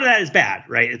 because a lot of that is bad,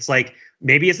 right? It's like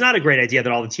maybe it's not a great idea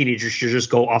that all the teenagers should just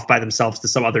go off by themselves to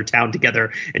some other town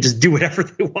together and just do whatever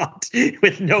they want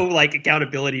with no like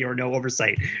accountability or no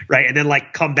oversight, right? And then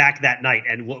like come back that night,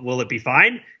 and will it be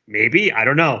fine? Maybe, I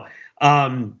don't know.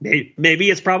 Maybe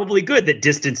it's probably good that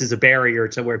distance is a barrier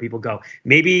to where people go.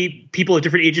 Maybe people of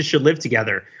different ages should live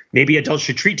together. Maybe adults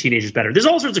should treat teenagers better. There's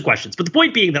all sorts of questions. But the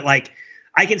point being that like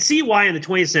I can see why in the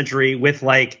 20th century with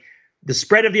like the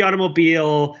spread of the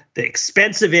automobile, the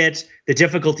expense of it, the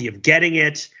difficulty of getting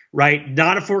it, right?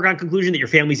 Not a foregone conclusion that your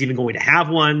family's even going to have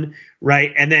one,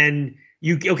 right? And then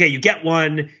you get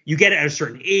one, you get it at a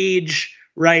certain age,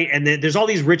 right? And then there's all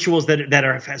these rituals that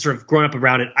are sort of grown up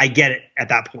around it. I get it at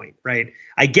that point, right?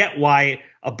 I get why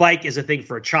a bike is a thing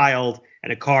for a child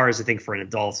and a car is a thing for an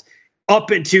adult,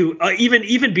 up into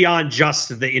even beyond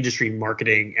just the industry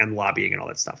marketing and lobbying and all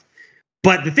that stuff.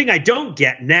 But the thing I don't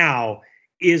get now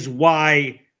is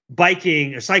why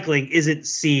biking or cycling isn't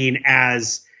seen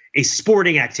as a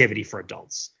sporting activity for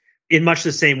adults in much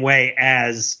the same way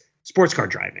as sports car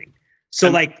driving.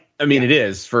 So it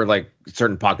is for like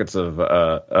certain pockets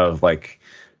of like,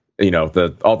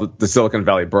 all the Silicon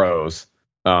Valley bros,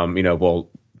 will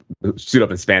suit up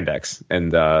in spandex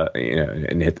and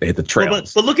and hit the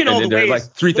trails. But look at all the ways, like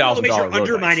 $3,000 you're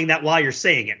undermining that while you're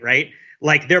saying it, right?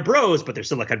 Like they're bros, but they're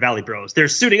Silicon Valley bros. They're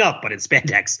suiting up, but in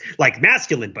spandex, like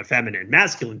masculine but feminine,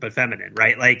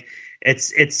 right? Like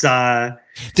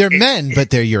they're men,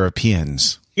 but they're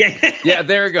Europeans. Yeah, yeah.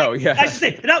 There you go. Yeah, I should say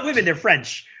they're not women; they're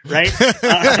French, right?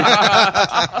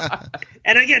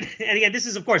 And again, this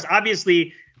is of course,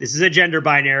 obviously, this is a gender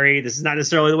binary. This is not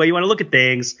necessarily the way you want to look at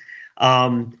things.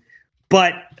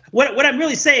 But what I'm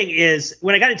really saying is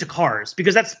when I got into cars,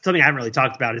 because that's something I haven't really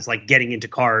talked about, is like getting into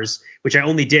cars, which I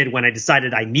only did when I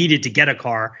decided I needed to get a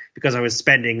car because I was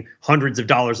spending hundreds of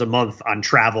dollars a month on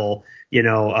travel,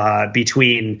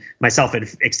 between myself and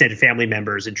extended family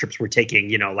members, and trips were taking,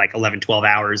 like 11, 12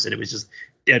 hours. And it was just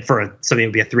for something that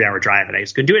would be a 3-hour drive, and I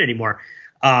just couldn't do it anymore.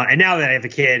 And now that I have a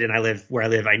kid and I live where I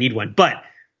live, I need one. But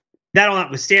that all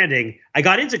notwithstanding, I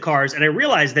got into cars and I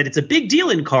realized that it's a big deal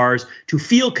in cars to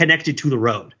feel connected to the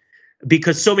road,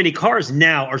 because so many cars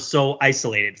now are so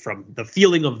isolated from the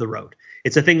feeling of the road.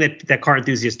 It's a thing that car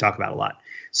enthusiasts talk about a lot.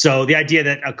 So the idea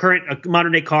that a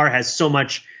modern day car has so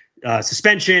much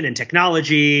suspension and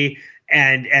technology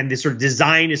and the sort of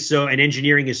design and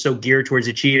engineering is so geared towards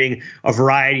achieving a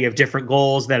variety of different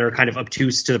goals that are kind of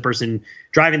obtuse to the person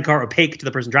driving the car, opaque to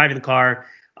the person driving the car,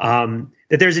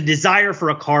 that there's a desire for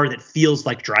a car that feels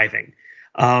like driving.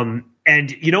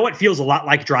 And you know what feels a lot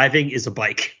like driving is a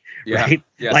bike. Yeah. Right.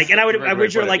 Yes. Like, and I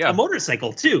would like a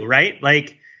motorcycle too. Right.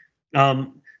 Like,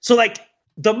 so like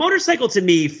the motorcycle to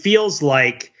me feels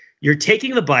like you're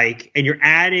taking the bike and you're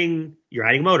adding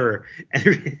a motor,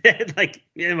 and like,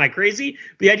 am I crazy?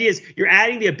 But the idea is you're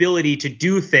adding the ability to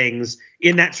do things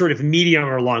in that sort of medium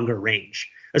or longer range,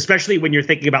 especially when you're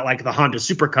thinking about like the Honda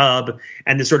Super Cub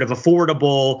and the sort of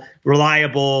affordable,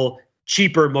 reliable,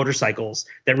 cheaper motorcycles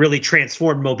that really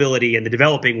transformed mobility in the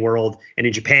developing world and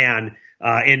in Japan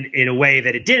in a way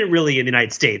that it didn't really in the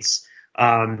United States.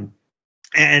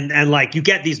 And like you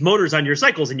get these motors on your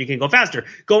cycles and you can go faster.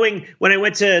 When I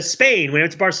went to Spain, when I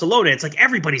went to Barcelona, it's like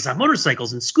everybody's on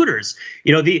motorcycles and scooters.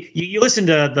 You listen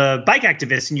to the bike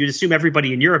activists and you'd assume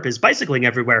everybody in Europe is bicycling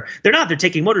everywhere. They're not. They're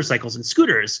taking motorcycles and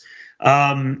scooters.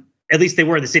 At least they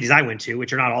were in the cities I went to,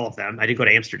 which are not all of them. I didn't go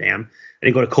to Amsterdam. I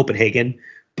didn't go to Copenhagen.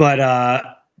 But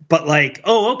like,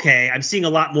 oh, okay, I'm seeing a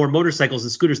lot more motorcycles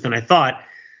and scooters than I thought.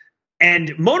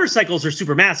 And motorcycles are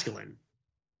super masculine,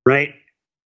 right?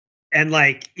 And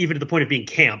like even to the point of being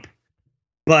camp,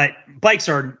 but bikes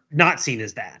are not seen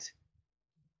as that.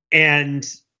 And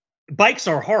bikes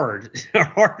are harder.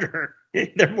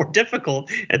 They're more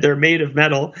difficult and they're made of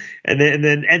metal.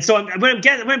 And so what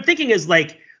I'm thinking is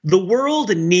like the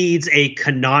world needs a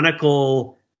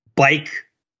canonical bike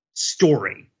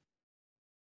story.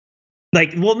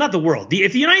 Like, well, not the world.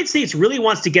 If the United States really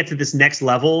wants to get to this next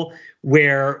level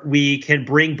where we can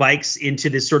bring bikes into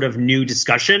this sort of new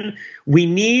discussion, we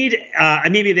need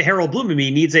maybe the Harold Bloom in me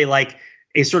needs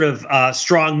a sort of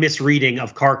strong misreading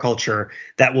of car culture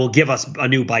that will give us a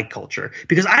new bike culture.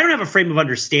 Because I don't have a frame of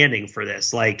understanding for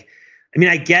this. Like, I mean,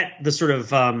 I get the sort of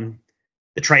the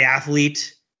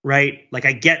triathlete, right? Like,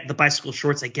 I get the bicycle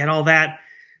shorts, I get all that,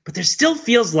 but there still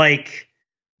feels like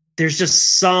there's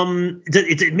just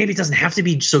maybe it doesn't have to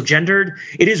be so gendered.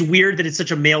 It is weird that it's such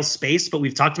a male space, but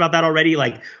we've talked about that already,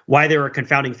 like why there are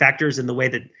confounding factors in the way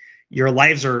that your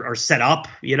lives are set up,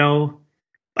 I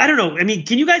don't know. I mean,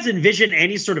 can you guys envision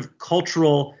any sort of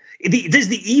cultural, is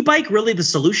the e-bike really the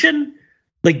solution?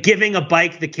 Like giving a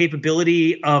bike the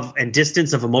capability of and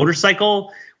distance of a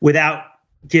motorcycle without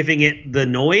giving it the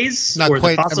noise not or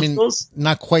quite, the fossil fuels?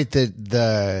 not quite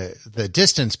the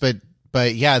distance, but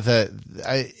yeah,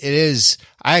 it is.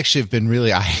 I actually have been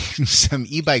really eyeing some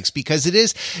e-bikes because it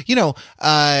is,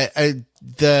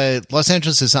 the Los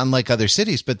Angeles is unlike other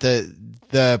cities, but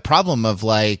the problem of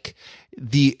like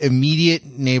the immediate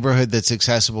neighborhood that's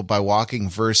accessible by walking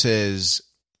versus,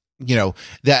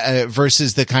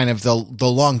 versus the kind of the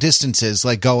long distances,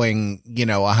 like going,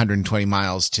 120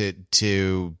 miles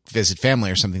to visit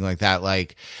family or something like that.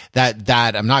 Like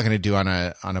that I'm not going to do on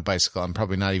a bicycle. I'm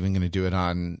probably not even going to do it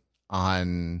on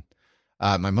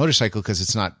my motorcycle because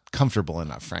it's not comfortable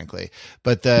enough, frankly.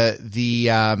 But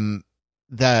the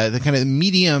kind of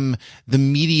medium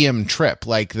trip,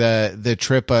 like the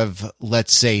trip of,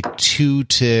 let's say 2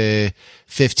 to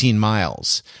 15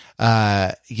 miles,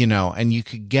 and you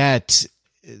could get,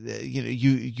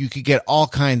 you could get all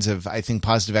kinds of, I think,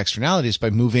 positive externalities by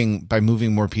moving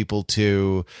more people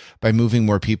to that.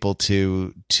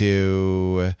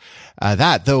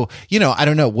 Though, I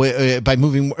don't know, by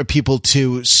moving people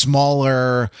to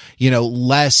smaller,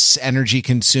 less energy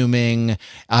consuming,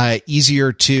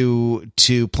 easier to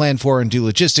plan for and do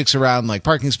logistics around, like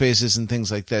parking spaces and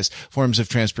things like this, forms of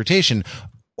transportation,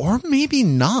 or maybe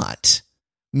not.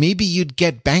 Maybe you'd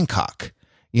get Bangkok,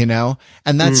 and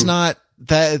that's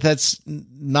that's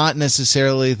not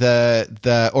necessarily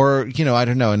or, I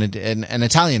don't know, an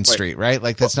Italian street, right?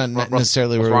 Like that's not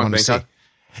necessarily where we want to see.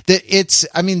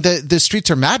 The streets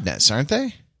are madness, aren't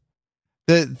they?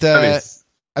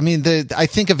 I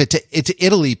think of it it's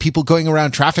Italy, people going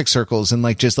around traffic circles and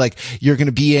you're going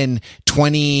to be in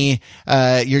 20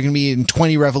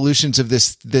 revolutions of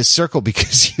this circle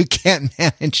because you can't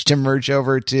manage to merge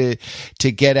over to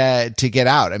get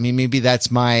out. I mean, maybe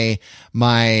that's my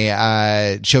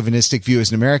chauvinistic view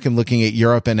as an American looking at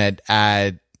Europe and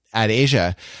at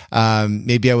Asia.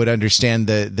 Maybe I would understand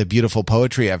the beautiful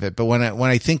poetry of it. But when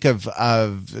I think of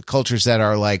cultures that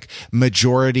are like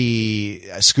majority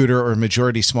scooter or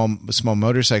majority small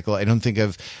motorcycle, I don't think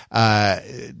of,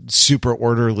 super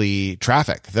orderly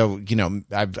traffic, though,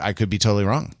 I could be totally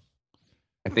wrong.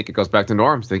 I think it goes back to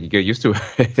norms. I think you get used to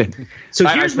it. So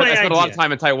I spent a lot of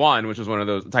time in Taiwan, which is one of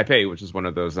those, Taipei, which is one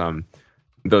of those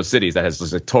cities that has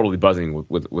just totally buzzing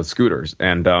with scooters,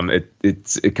 and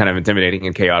it's kind of intimidating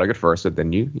and chaotic at first, but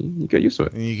then you get used to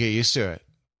it. You get used to it.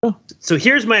 So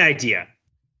here's my idea.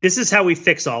 This is how we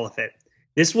fix all of it.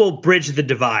 This will bridge the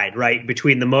divide, right,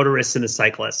 between the motorists and the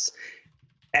cyclists.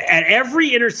 At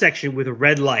every intersection with a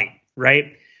red light,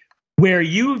 right, where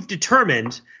you've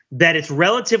determined that it's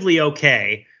relatively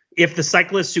okay if the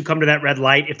cyclists who come to that red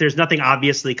light, if there's nothing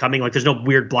obviously coming, like there's no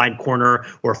weird blind corner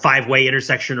or 5-way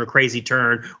intersection or crazy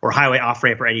turn or highway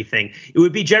off-ramp or anything, it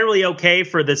would be generally okay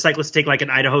for the cyclist to take like an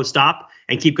Idaho stop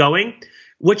and keep going.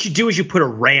 What you do is you put a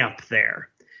ramp there,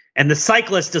 and the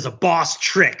cyclist does a boss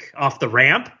trick off the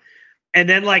ramp. And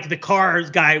then like the cars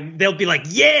guy, they'll be like,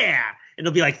 yeah, and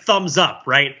they'll be like thumbs up,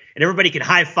 right? And everybody can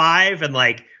high five, and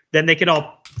like then they can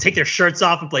all take their shirts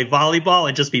off and play volleyball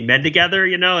and just be men together,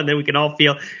 and then we can all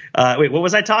feel, wait, what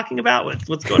was I talking about?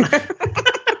 What's going on?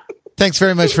 Thanks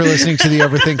very much for listening to the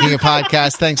Overthinking It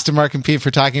podcast. Thanks to Mark and Pete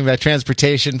for talking about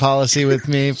transportation policy with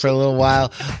me for a little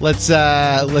while. Let's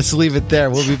leave it there.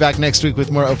 We'll be back next week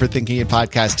with more Overthinking It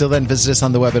podcast. Till then, visit us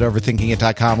on the web at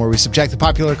overthinkingit.com, where we subject the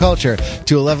popular culture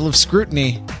to a level of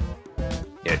scrutiny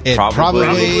it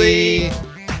probably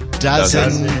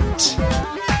doesn't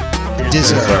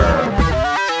deserve.